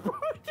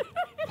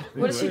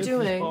 What is she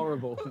doing?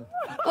 Horrible.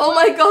 Oh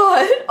my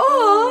god.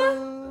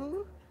 Oh.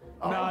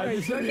 No,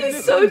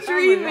 he's so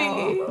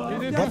dreamy.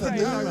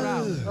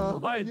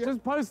 Wait,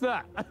 just post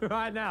that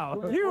right now.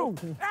 You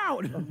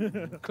out!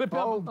 Clip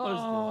up and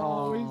post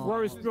it.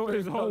 Where he spilled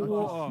his whole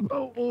water.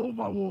 Oh,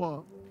 my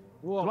water.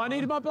 Do I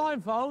need my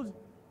blindfold?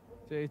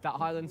 Dude, that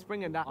Highland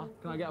Spring and that.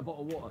 Can I get a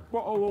bottle of water?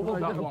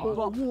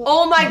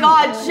 Oh my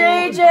god,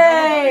 JJ!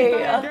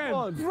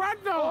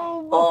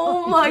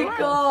 Oh my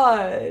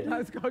god.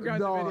 Let's go the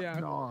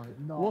video.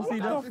 No. What's he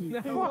done?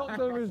 What's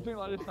over his drink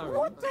like this, Harry?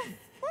 What the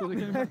So they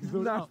came back to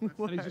build up,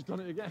 and he's just done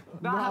it again.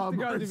 That has to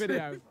go in the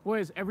video.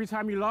 Boys, every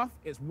time you laugh,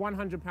 it's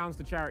 £100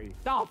 to charity.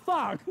 Oh,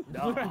 fuck!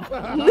 No.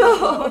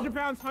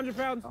 £100,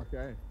 £100.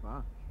 Okay,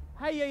 wow.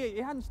 Hey, yeah,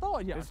 it hadn't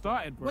started yet. It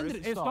started, bro. When did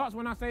it start? It starts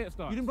when I say it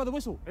starts. You didn't blow the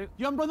whistle. You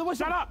haven't blown the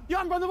whistle. Shut up! You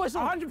haven't blown the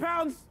whistle.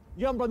 £100.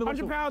 You haven't blown the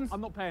whistle. £100.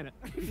 I'm not paying it.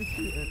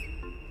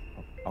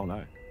 Oh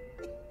no.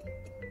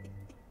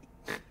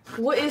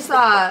 What is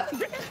that?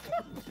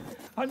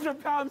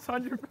 £100,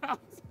 £100.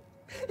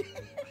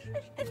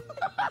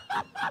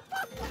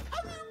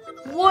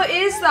 What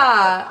is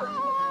that?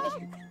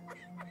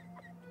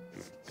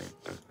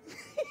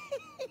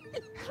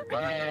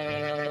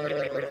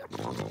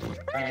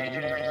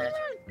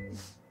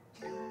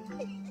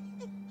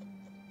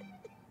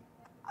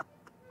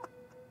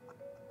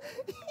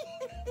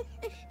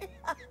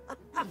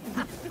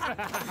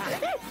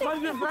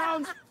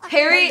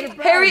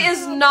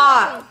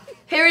 £100.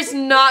 Harry's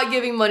not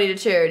giving money to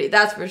charity,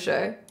 that's for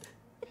sure.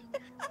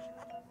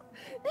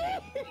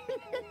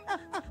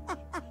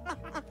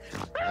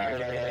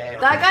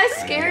 That guy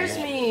scares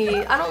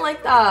me. I don't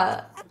like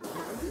that.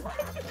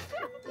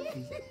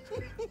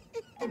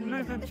 I'm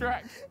losing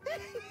track.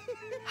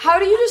 How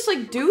do you just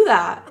like do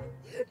that?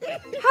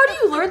 How do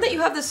you learn that you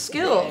have this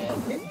skill?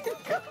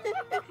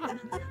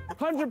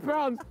 £100.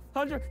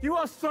 100. You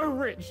are so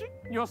rich.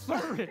 You're so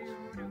rich.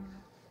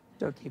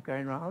 Don't keep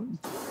going round.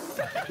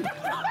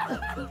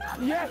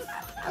 Yes.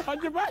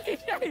 £100.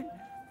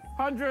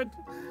 100.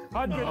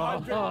 100.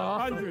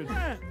 100.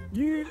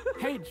 You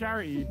hate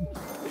charity.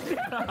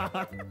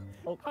 £100.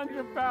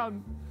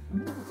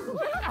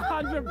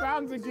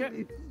 £100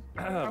 again.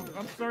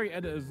 I'm sorry,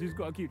 editors. You've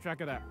got to keep track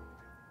of that.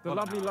 The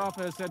lovely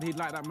laugher said he'd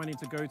like that money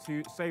to go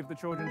to Save the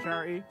Children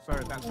charity, so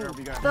that's where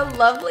we go. The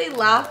lovely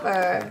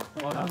laugher.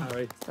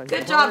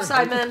 Good job,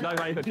 Simon.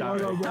 I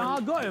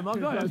got him. I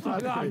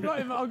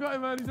got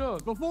him early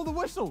doors. Before the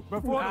whistle.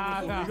 Before the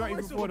whistle. You got him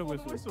before the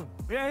whistle.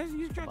 Yeah,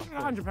 you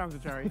 £100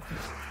 of charity.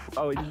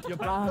 Oh, you're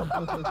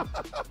bad.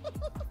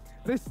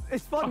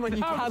 It's fun when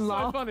you can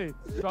laugh. Funny.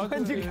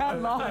 When you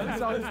can laugh,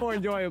 so it's more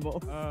enjoyable.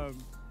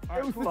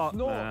 It was not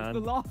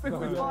the laughing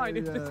was fine.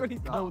 It's just when he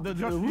can't.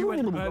 Josh, you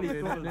went early.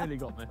 It nearly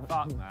got me.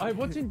 Fuck, man. I'm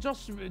watching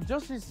Josh.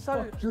 Josh is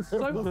so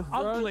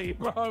ugly,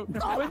 bro.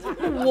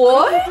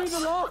 What? The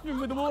laughing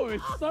with the water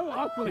is so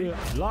ugly.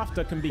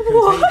 Laughter can be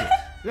contagious.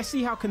 Let's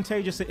see how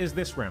contagious it is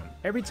this round.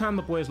 Every time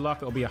the boys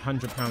laugh, it'll be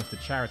 £100 to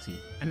charity.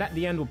 And at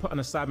the end, we'll put on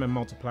a SIDEMEN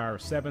multiplier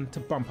of 7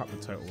 to bump up the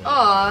total.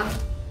 Aww.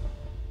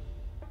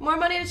 More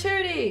money to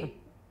charity.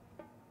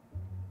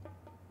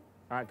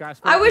 All right,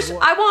 guys. I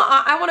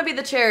want to be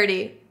the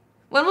charity.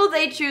 When will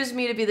they choose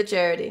me to be the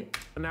charity?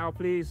 Now,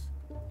 please,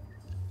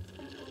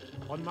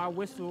 on my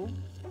whistle,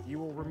 you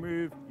will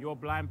remove your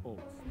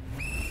blindfolds.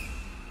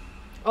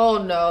 Oh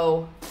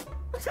no.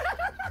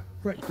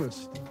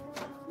 Breakfast.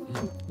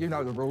 You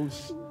know the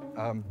rules.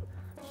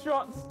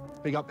 Shots.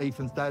 Big up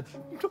Ethan's dad.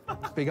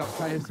 Big up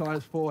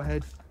KSI's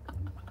forehead.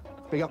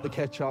 Big up the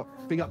ketchup.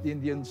 Big up the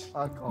Indians.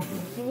 I can't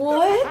believe it.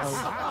 What?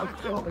 I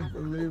can't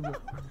believe it.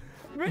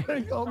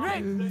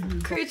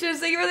 Creatures,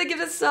 thank you for the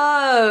gift of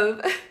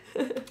sub.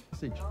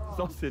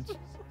 Sausage.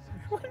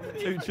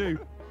 Choo-choo.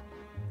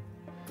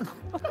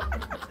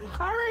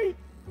 Harry,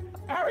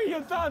 you're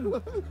done.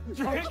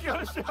 Drink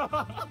your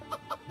shot.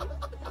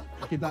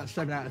 Give that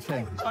 7 out of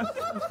 10.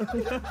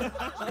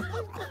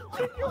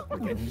 Drink your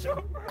fucking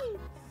shot.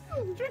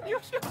 Drink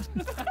your shot.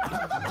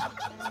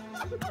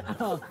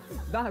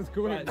 That's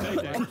great.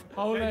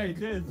 Whole egg.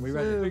 We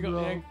ready? Big up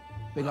the egg.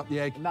 Big up the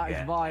egg. That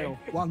is vile.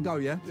 One go,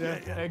 yeah? Yeah,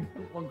 egg.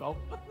 One goal.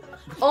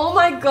 Oh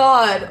my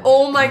god.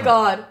 Oh my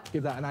god.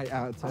 Give that an 8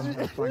 out of 10.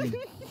 That's banging.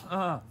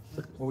 What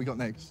we got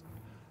next?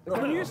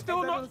 Can you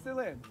still not? Still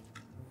in?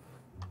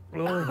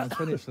 Oh, that's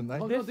finished, isn't they?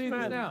 I'm not doing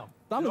this now.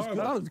 That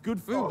was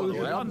good food.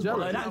 I'm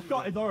jealous. That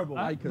shot is horrible.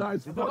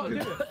 That's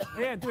fucking,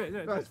 Yeah, do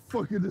it. that's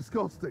fucking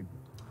disgusting.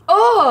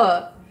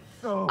 Oh.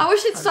 I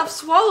wish he'd stop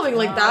swallowing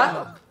like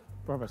that.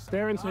 Brother,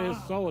 stare into his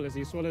soul as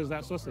he swallows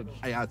that sausage.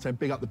 8 out of 10.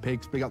 Big up the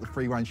pigs. Big up the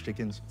free-range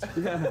chickens.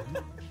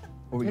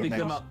 What we got Big next?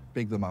 them up.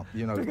 Big them up.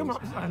 You know the rules.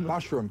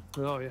 Mushroom.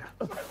 Oh yeah.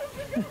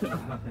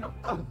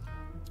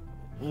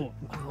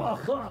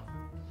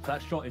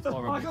 That shot is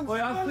horrible.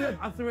 Wait,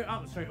 I threw it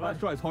up straight away. That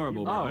shot is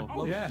horrible, bro.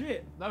 Oh yeah.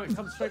 Shit. No, it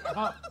comes straight back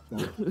up.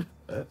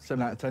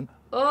 7 out of 10.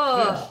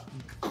 Ugh.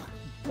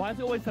 Why is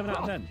it always 7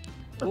 out of 10?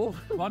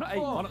 Why not 8?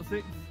 Why not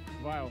 6?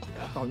 Wow.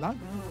 Don't know.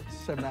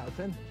 7 out of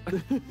 10.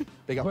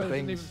 Big up the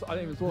beans. I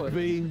didn't even swallow it.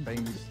 Beans.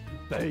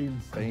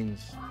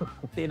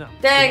 Dinner.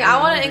 Dang, I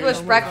want an English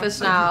breakfast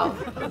now.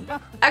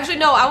 Actually,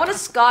 no, I want a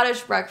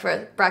Scottish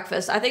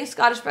breakfast. I think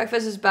Scottish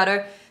breakfast is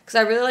better because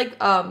I really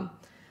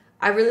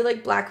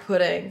like black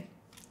pudding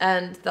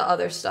and the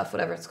other stuff,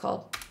 whatever it's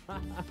called.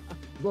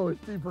 Bro,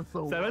 it's deeper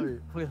soul.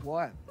 7?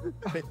 Why?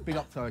 Big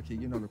up turkey,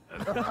 you know.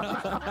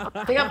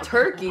 Big up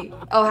turkey.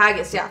 Oh,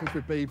 haggis, yeah.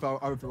 With Bevo,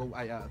 overall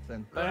 8 out of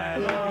 10.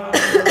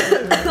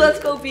 Let's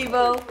go,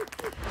 Bevo.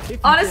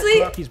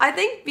 Honestly, I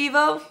think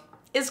Bevo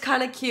is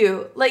kind of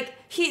cute. Like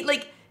he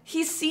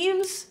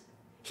seems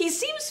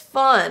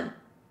fun.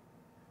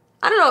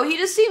 I don't know. He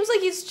just seems like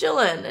he's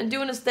chilling and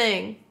doing his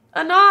thing.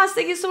 Anas,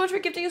 thank you so much for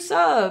gifting a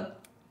sub.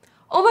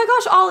 Oh my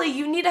gosh, Ollie,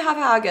 you need to have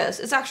haggis.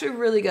 It's actually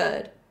really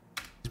good.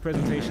 This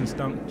presentation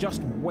stunk.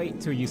 Just wait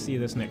till you see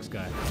this next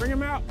guy. Bring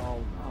him out.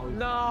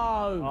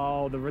 No.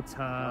 Oh, the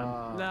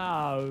return.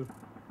 No.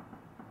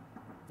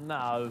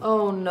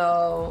 Oh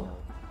no.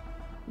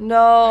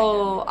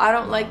 No, I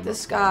don't like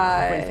this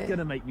guy. It's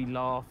gonna make me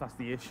laugh. That's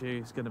the issue.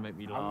 It's gonna make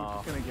me laugh.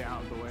 I'm just gonna get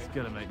out of the way. It's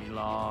gonna make me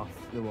laugh.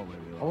 It won't make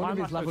me I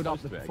wonder if he's leveled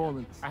up the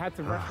performance. I had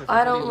to reference.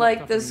 I don't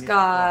like this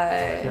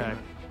guy. Okay.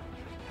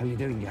 How you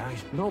doing,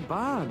 guys? Not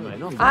bad, mate.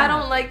 Not bad. I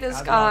don't like this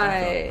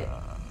guy.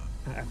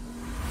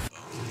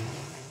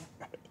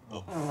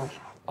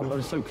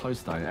 I'm so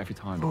close though every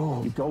time.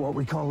 Oh, you've got what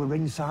we call a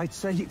ringside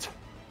seat.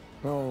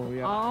 Oh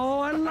yeah.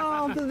 Oh, I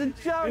laughed at the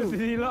joke. Did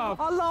he laugh?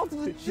 I laughed at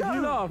the joke. Did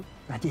you laugh?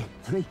 Ready?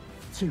 3,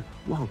 2,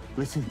 1.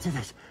 Listen to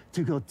this.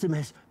 Too good to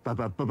miss. Ba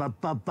ba ba ba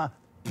ba ba.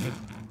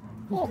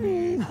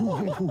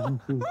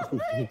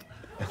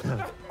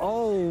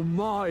 Oh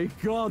my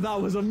God,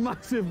 that was a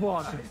massive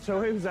one. So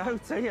who's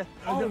out here?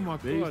 Oh my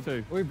God. These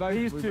two.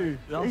 These two.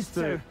 These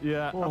two.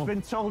 Yeah. I've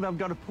been told I've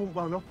got to pump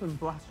one up and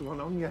blast one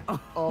on you.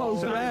 Oh,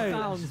 That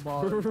sounds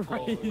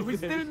crazy. Are we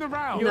still in the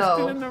round? No. You're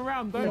still in the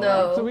round, don't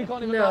No. So we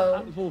can't even No. laugh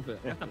at the forfeit.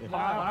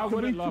 I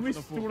wouldn't laugh at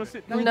the Do you want to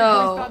sit? Can we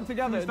No. stand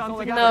together? It's not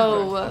like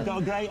No. I've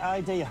got a great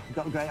idea.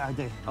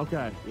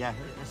 Okay. Yeah,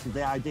 this is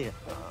the idea.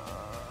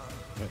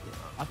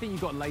 I think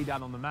you've got to lay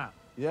down on the mat.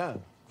 Yeah.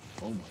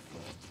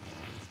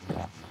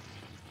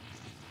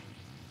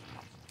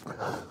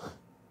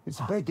 It's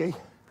a biggie.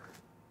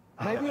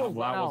 Maybe you'll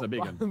Wow, that was a big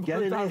one.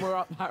 Get in Time here. we're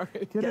up,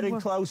 Harry. Get in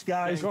close,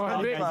 guys. Go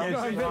on, Vic. Go Get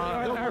on, Vic. Go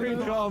on, Harry.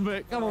 Go on,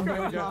 Vic. Come on, Vic.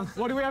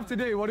 What do we have to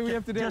do? What do we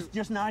have to do?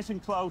 Just nice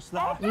and close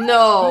there.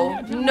 No.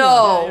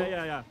 No.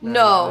 Yeah.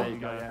 No. There you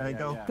go. There you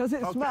go. Does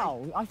it Okay.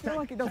 smell? I feel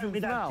like it doesn't Count me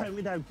down, smell. count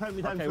me down, count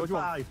me down Okay, for what do you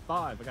 5.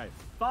 want? 5. Okay.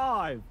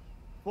 5,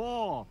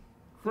 4,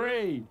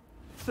 3,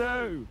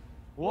 2,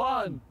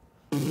 1.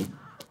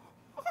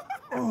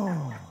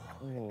 Oh,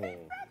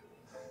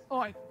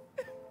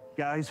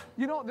 Guys,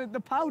 you know what? The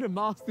powder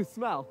masks the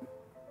smell.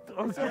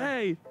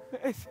 Okay.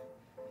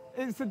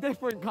 It's a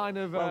different kind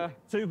of. well,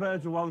 2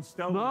 birds with 1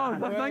 stone. No,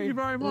 there. thank you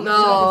very much. No. There's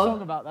a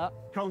song about that.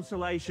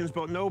 Consolations,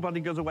 but nobody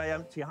goes away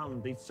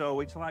empty-handed, so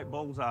it's like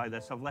bullseye.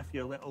 This, I've left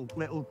you a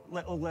little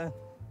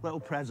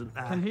present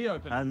there. Can he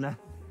open it?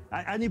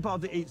 And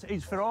anybody,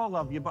 it's for all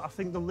of you, but I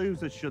think the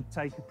losers should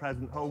take a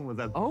present home with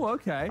them. Oh,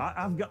 okay.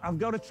 I've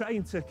got a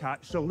train to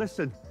catch, so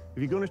listen.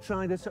 If you're going to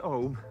try this at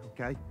home,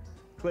 okay,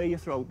 clear your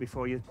throat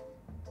before you.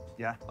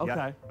 Yeah. Okay.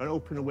 Yeah, and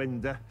open a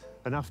window,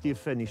 and after you've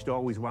finished,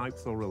 always wipe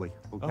thoroughly.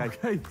 Okay.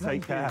 Okay,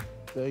 Take care.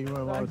 Thank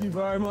you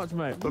very much,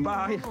 mate.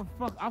 Bye-bye. Oh,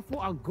 fuck. I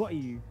thought I got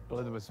you.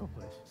 Blow the whistle,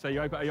 please. So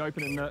are you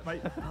opening the...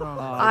 Mate?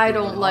 I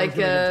don't like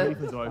it.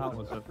 That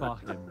was a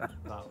fucking...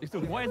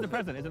 What is the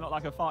present? Is it not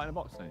like a fart in a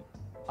box thing?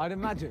 I'd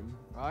imagine,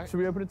 right? Should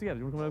we open it together?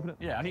 Do you want to come and open it?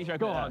 Yeah, I think you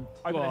should open Go it. on.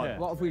 Open it here.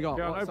 What have we got?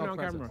 Go on, What's open it our on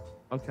present? camera.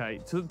 Okay,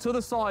 to the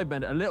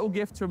Sidemen, a little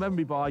gift to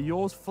remember you by.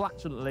 Yours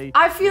flatulently.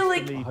 I feel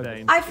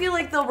Mr.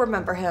 like they'll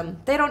remember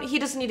him. He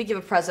doesn't need to give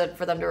a present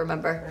for them to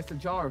remember. It's a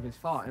jar of his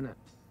fart, isn't it?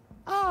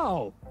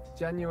 Oh!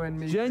 Genuine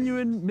methane.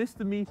 Genuine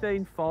Mr.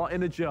 Methane fart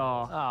in a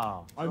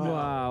jar. Oh.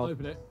 Wow.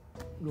 Open it.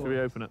 Should we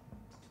open it?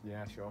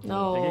 Yeah, sure.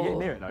 No. Yeah, get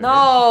near it, though.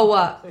 No.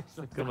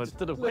 Come on,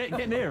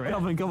 get near it.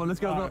 Come on, let's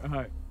go. All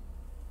right.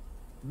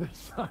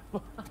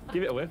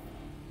 Give it a whiff.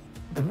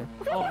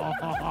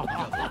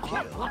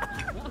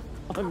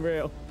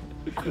 Unreal.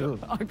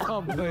 I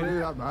can't believe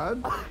that,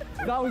 man.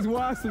 That was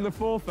worse than the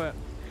forfeit.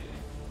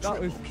 That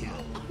was.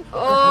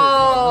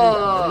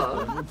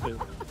 Oh.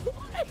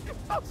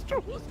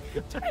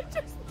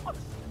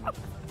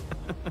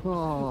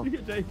 Oh. You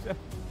get James.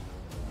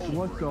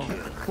 What the?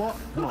 What?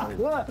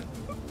 What?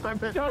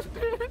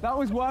 That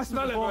was worse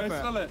than the forfeit.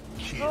 Smell it.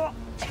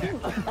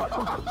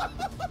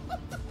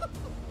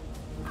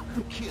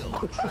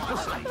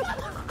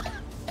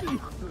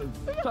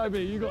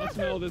 Toby, you got to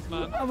smell this,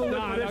 man.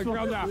 No,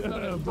 calm down.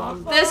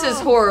 This is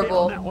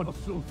horrible.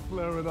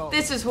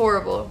 This is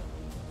horrible.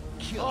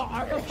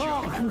 I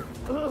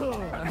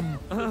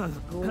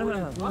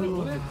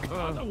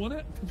don't want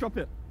it. Drop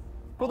it.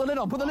 Put the lid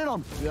on. Put the lid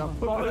on. Yeah.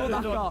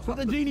 Put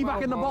the genie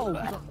back in the bowl.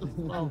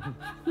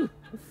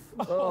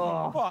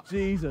 Oh,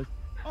 Jesus.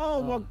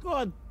 Oh, my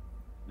God.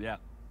 Yeah.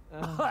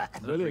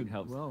 Brilliant.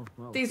 Helps. Well,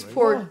 These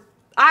poor.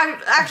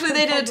 Actually,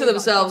 they did it to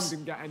themselves.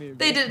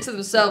 They did it to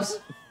themselves.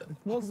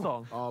 What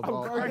song? Oh,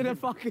 I'm breaking a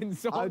fucking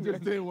song. I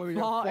just didn't want to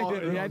get farted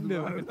at the farted end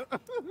on. of it.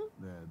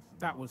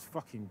 That was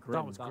fucking grim.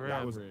 That was grim.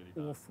 That was Really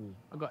awful.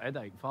 I got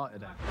headache, fart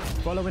headache.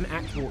 Following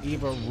act will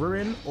either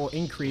ruin or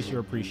increase your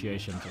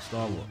appreciation for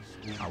Star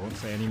Wars. I won't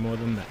say any more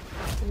than that.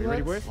 You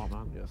ready, boys?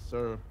 Yes,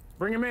 sir.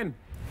 Bring him in.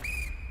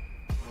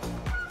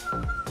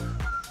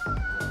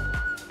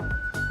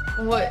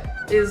 What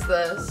is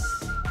this?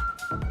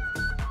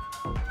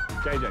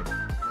 JJ.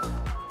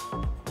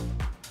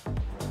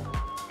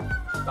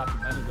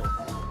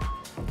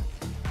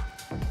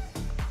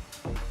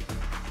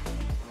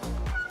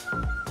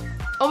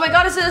 Oh my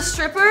God, is it a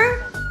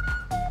stripper?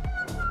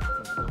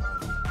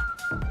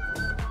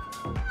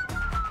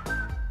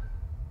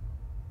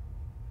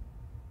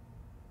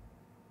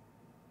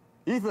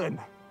 Ethan,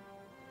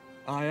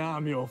 I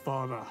am your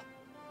father.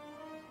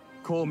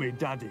 Call me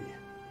Daddy.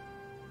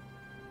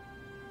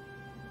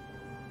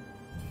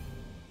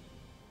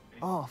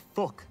 Oh,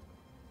 fuck.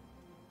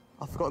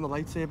 I've forgotten the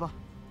lightsaber.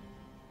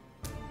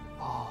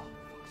 Oh,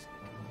 fuck's sake.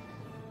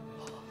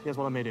 Here's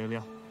what I made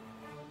earlier.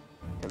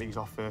 Get these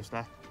off first,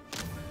 eh?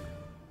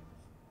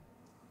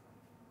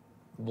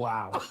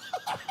 Wow.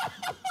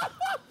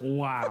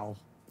 Wow.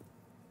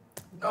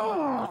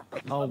 Oh,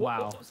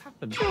 wow. What's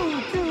happened?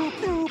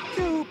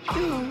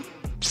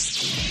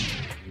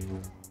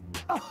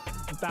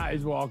 That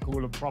is what I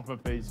call a proper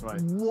piece,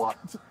 mate. What?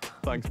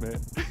 Thanks, mate.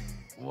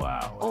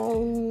 Wow.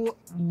 Oh,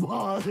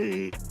 my.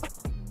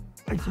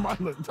 Makes mine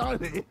look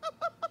tiny.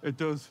 It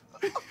does.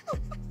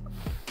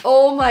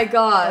 Oh my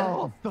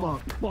god. Oh,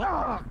 fuck.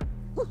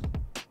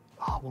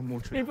 Oh, one more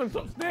trick. Even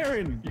stop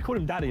staring. You called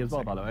him daddy as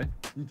well, by the way.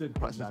 You did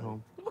press that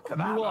home. Look at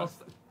that. You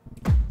lost.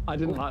 I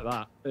didn't like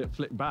that. It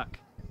flicked back.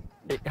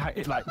 It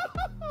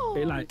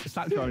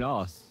slapped your own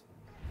ass.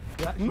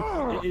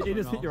 It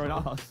just hit your own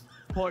ass.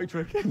 Party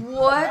trick.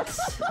 What?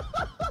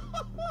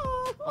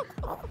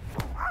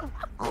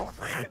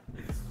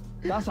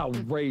 That's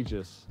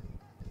outrageous.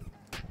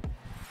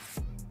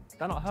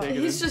 That not hurt.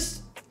 He's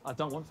just. I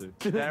don't want to.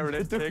 There it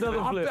is. Do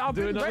another flip. I've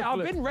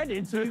been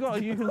ready to.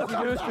 You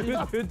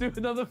can do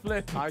another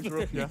flip. Eyes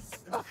rough, yes.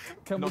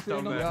 Can we see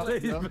another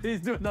flip?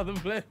 Please do another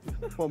flip.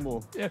 One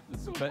more. Yes.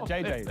 But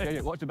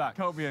JJ, watch your back.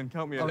 Count me in,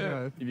 count me in.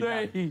 Okay.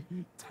 3,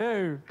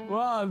 2,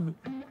 1.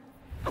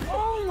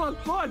 Oh my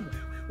god!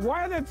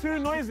 Why are there two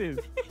noises?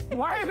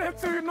 Why are there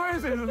two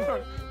noises?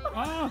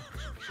 Ah.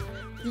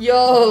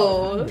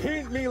 Yo.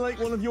 Paint me like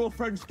one of your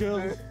French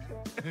girls.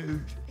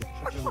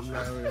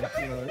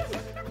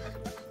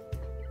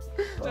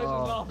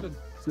 Laughing.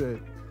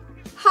 Shit.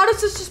 How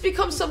does this just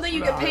become something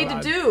you get paid to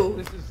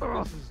do?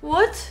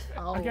 What?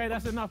 Okay,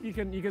 that's enough. You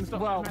can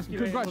stop. Well,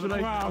 emasculating.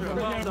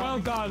 congratulations. Well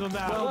done on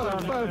that.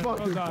 Well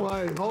fucking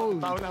Holy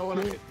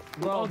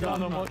Well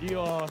done on what you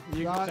are.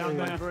 You down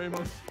there. Very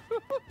much.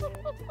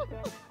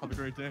 Have a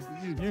great day.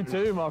 You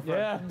too, my friend.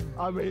 Yeah.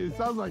 I mean, it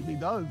sounds like he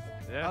does.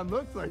 Yeah. And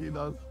looks like he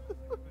does.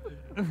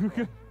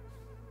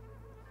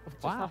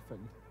 What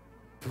happened?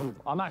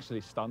 I'm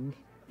actually stunned.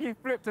 He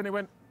flipped and it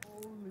went.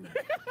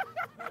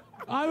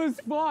 I was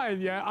fine,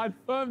 yeah. I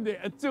firmed it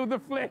until the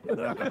flip.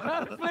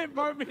 The flip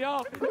broke me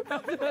off.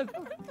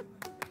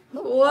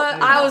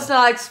 What? I was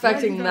not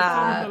expecting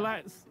that.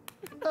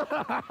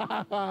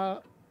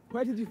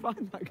 Where did you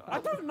find that guy? I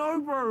don't know,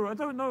 bro. I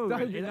don't know.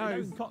 He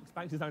knows Cox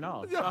banks his own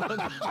ass.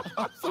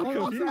 I'm so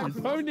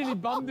confused. Bro nearly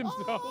bummed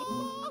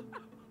himself.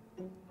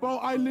 Bro,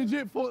 I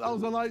legit thought that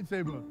was a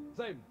lightsaber.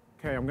 Same.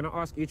 Okay, I'm gonna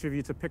ask each of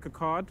you to pick a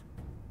card,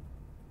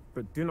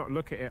 but do not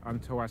look at it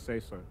until I say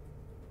so.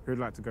 Who'd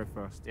like to go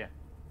first? Yeah.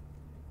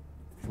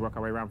 Should we work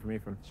our way around from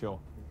Ethan? Sure.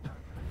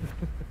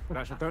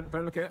 Actually, don't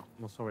look at it.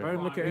 Oh, sorry.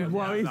 Don't look at it.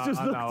 Well, he's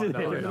just looked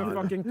at it. Look at the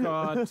fucking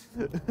card.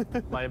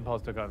 My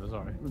impulse took over.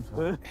 Sorry.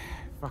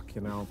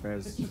 Fucking hell,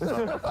 Bez.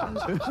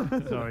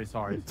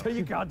 Sorry. Tell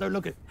your card, don't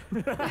look at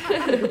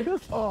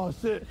Oh,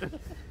 shit.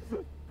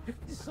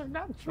 It's so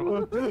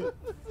natural.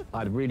 I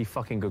had really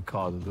fucking good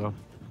cards as well.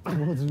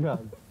 What's that?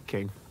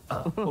 King.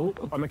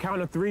 On the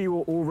count of 3, you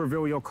will all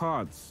reveal your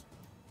cards.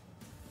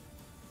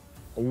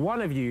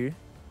 One of you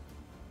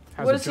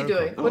has What a is he joker.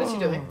 doing? What is he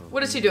doing?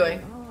 What is he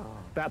doing?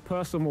 That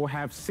person will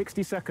have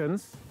 60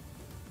 seconds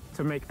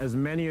to make as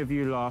many of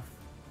you laugh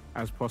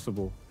as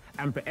possible.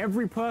 And for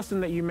every person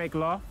that you make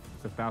laugh,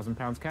 it's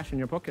 £1,000 cash in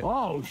your pocket.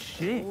 Oh,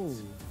 shit.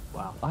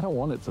 Wow. I don't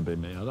want it to be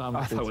me. I don't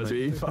have it to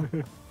be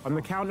Ethan. On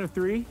the count of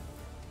 3,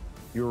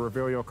 you'll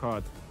reveal your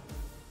card.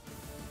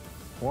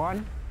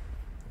 1,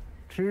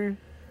 2,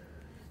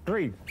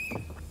 3.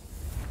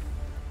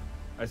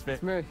 It's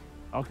Vic. Me.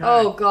 Okay.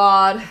 Oh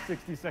god.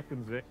 60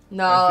 seconds, Vic.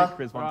 No.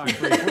 Chris, Right,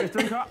 1, 2, 3. boys,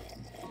 drink up.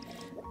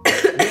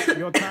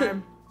 Your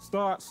time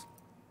starts.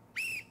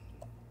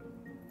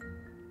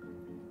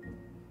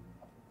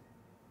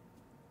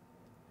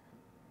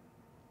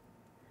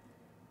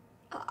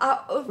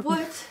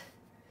 What?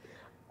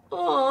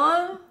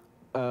 Aww.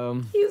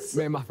 He's,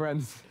 Me and my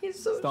friends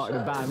he's so started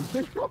a band.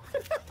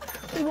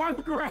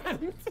 $1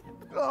 grand.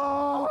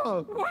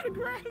 Oh! $1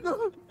 grand.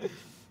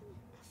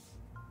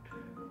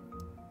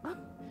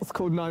 It's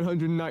called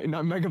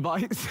 999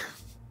 megabytes.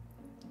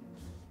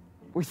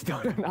 We still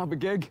don't have a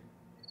gig.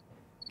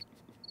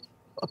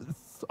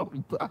 That's so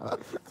bad.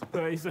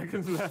 30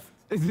 seconds left.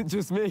 Is it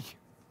just me?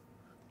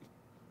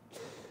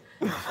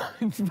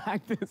 In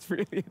fact, it's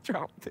really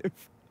attractive.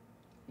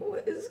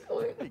 What is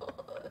going on?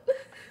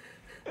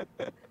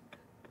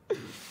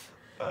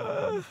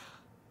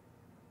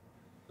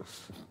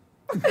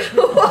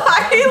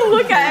 Why did he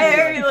look at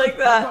Harry like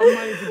that?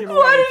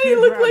 Why did he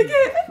look like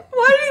it?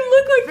 Why did he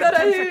look like that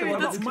at Harry?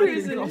 That's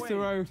crazy. Across the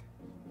road.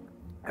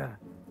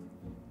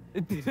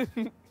 It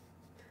didn't.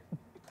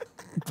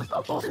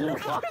 Oh,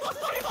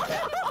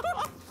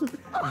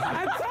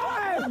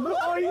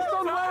 he's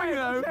done well, you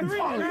know. He's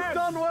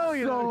done well,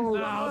 you know.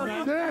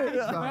 Oh, shit.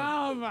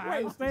 No,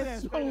 man. Stay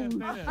there.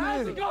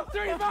 How's he got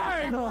 3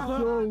 bags?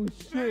 Oh,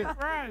 shit.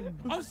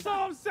 I'm so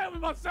upset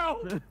with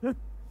myself.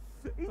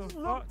 He just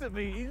looked at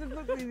me. He just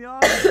looked me in the eye.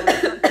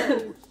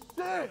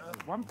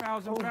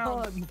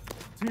 £1,000.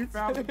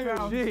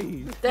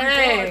 £2,000.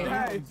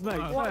 Dang.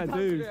 Mate,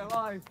 dude.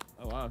 Oh,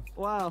 wow.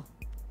 Wow.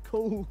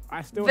 Cool.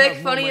 I still Vic,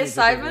 have more funny money to give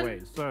assignment?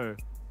 away. So,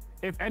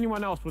 if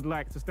anyone else would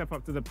like to step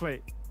up to the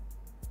plate,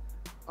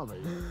 I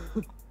mean,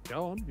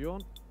 Go on, you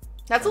on?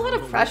 That's a lot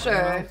of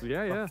pressure.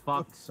 Yeah.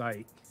 for fuck's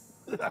sake.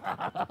 That's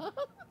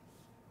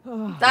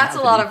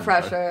a lot of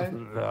pressure.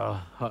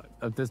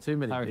 There's too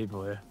many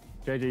people here.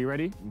 JJ, you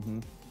ready? Mm-hmm.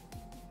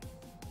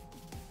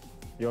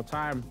 Your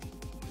time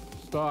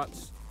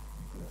starts.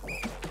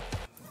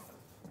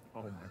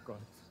 Oh my god.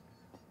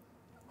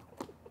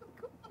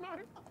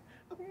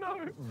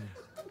 No.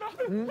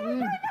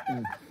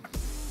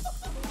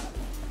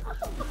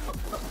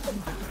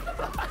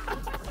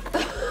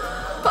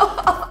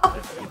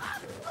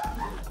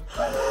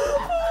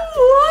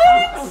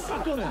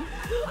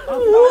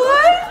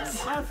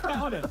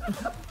 on it.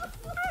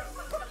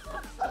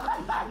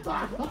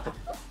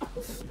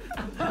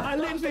 I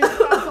literally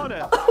sat on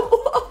it.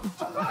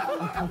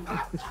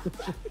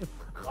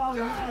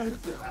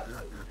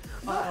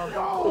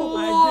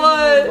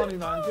 What? Money,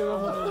 man. Give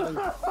him money.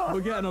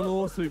 We're getting a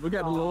lawsuit. We're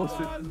getting a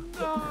lawsuit.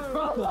 No.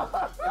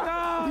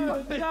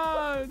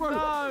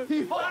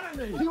 He wanted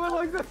me. He went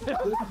like this.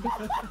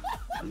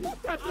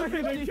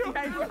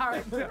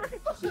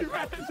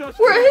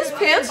 Were his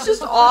pants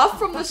just off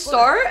from the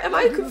start? Am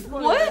I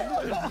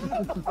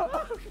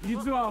what?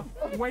 You two are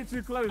way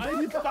too close. I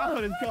need to stop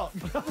on his cock.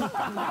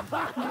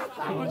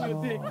 On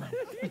your dick.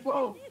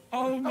 Whoa.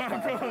 Oh my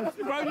god.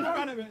 Bro, just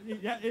ran at it.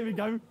 Yeah, here we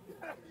go.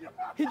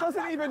 He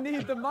doesn't even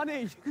need the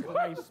money.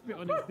 Hey, spit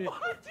on his dick.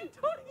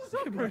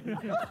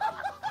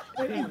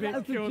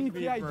 That's the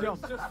GTA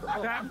jump.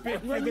 That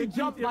bit. When you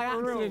jumped by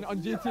accident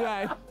on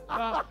GTA.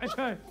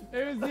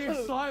 It was the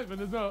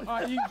excitement as well.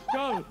 Alright, you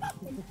go.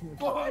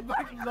 Oh, I'm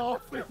back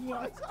laughing.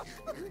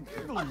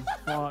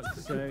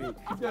 Fuck's sake.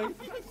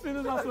 As soon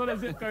as I saw the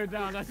zip go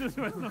down, I just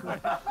went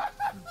like...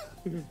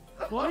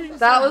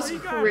 That was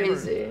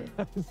crazy.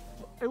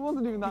 It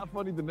wasn't even that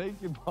funny, the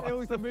naked part. It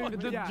was the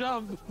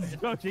jump.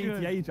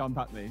 GTA jump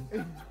at me.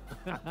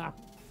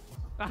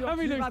 Josh,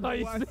 you've had the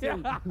worst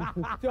seat.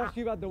 Josh,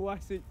 you've had the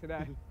worst seat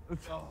today.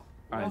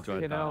 I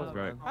enjoyed that. That was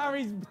great.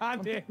 Harry's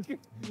panic.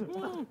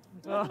 John,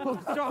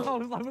 I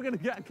was like, we're going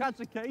to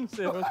catch a case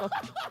here.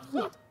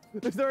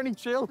 Is there any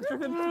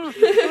children?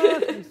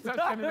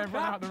 Sending everyone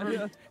out the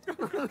room.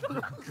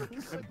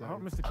 Oh,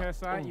 Mr.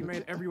 KSI, you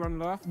made everyone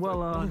laugh.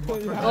 Well,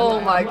 Oh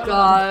my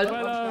god.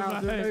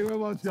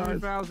 Well,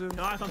 2,000.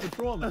 Nice, I'm the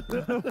trauma.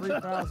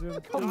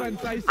 3,000.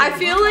 Compensation. I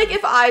feel like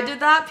if I did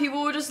that,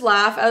 people would just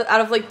laugh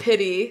out of like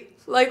pity.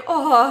 Like,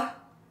 oh,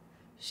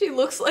 she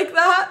looks like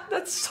that?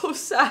 That's so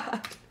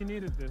sad. He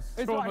needed this.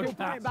 It's like he'll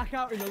put it back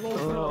out in the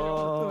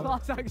lawsuit.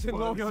 Class action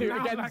lawsuit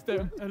against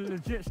him. A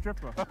legit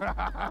stripper. Does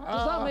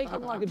that make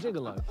him like a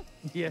gigolo?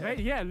 Yeah,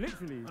 yeah,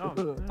 literally.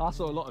 Oh. I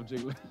saw a lot of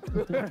jiggling.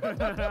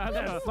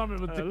 Some of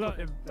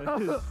them.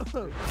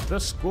 The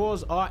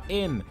scores are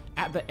in.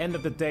 At the end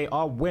of the day,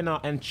 our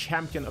winner and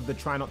champion of the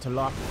Try Not to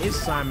Laugh is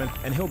Simon,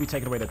 and he'll be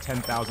taking away the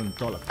 $10,000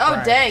 prize.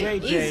 Oh, dang,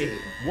 JJ easy.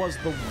 was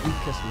the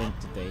weakest link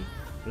today,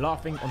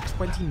 laughing on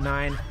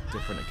 29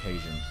 different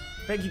occasions.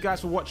 Thank you guys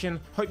for watching.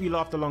 Hope you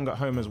laughed along at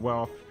home as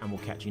well, and we'll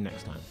catch you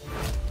next time.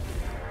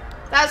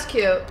 That's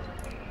cute.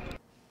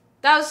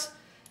 That was...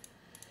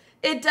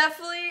 It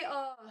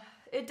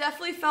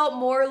definitely felt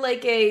more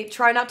like a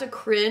try not to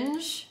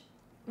cringe,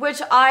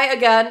 which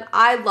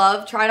I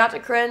love try not to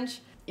cringe.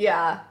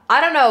 Yeah,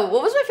 I don't know.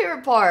 What was my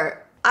favorite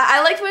part?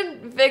 I liked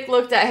when Vic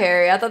looked at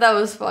Harry. I thought that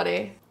was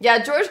funny.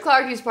 Yeah, George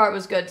Clarkey's part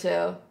was good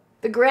too.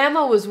 The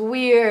grandma was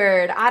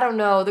weird. I don't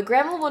know. The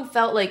grandma one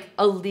felt like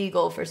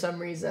illegal for some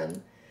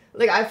reason.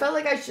 Like, I felt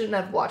like I shouldn't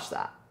have watched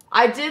that.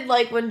 I did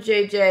like when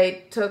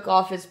JJ took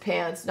off his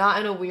pants, not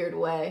in a weird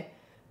way.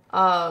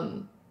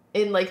 In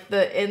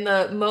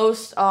the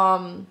most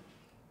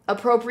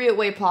appropriate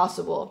way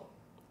possible.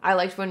 I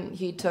liked when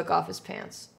he took off his pants.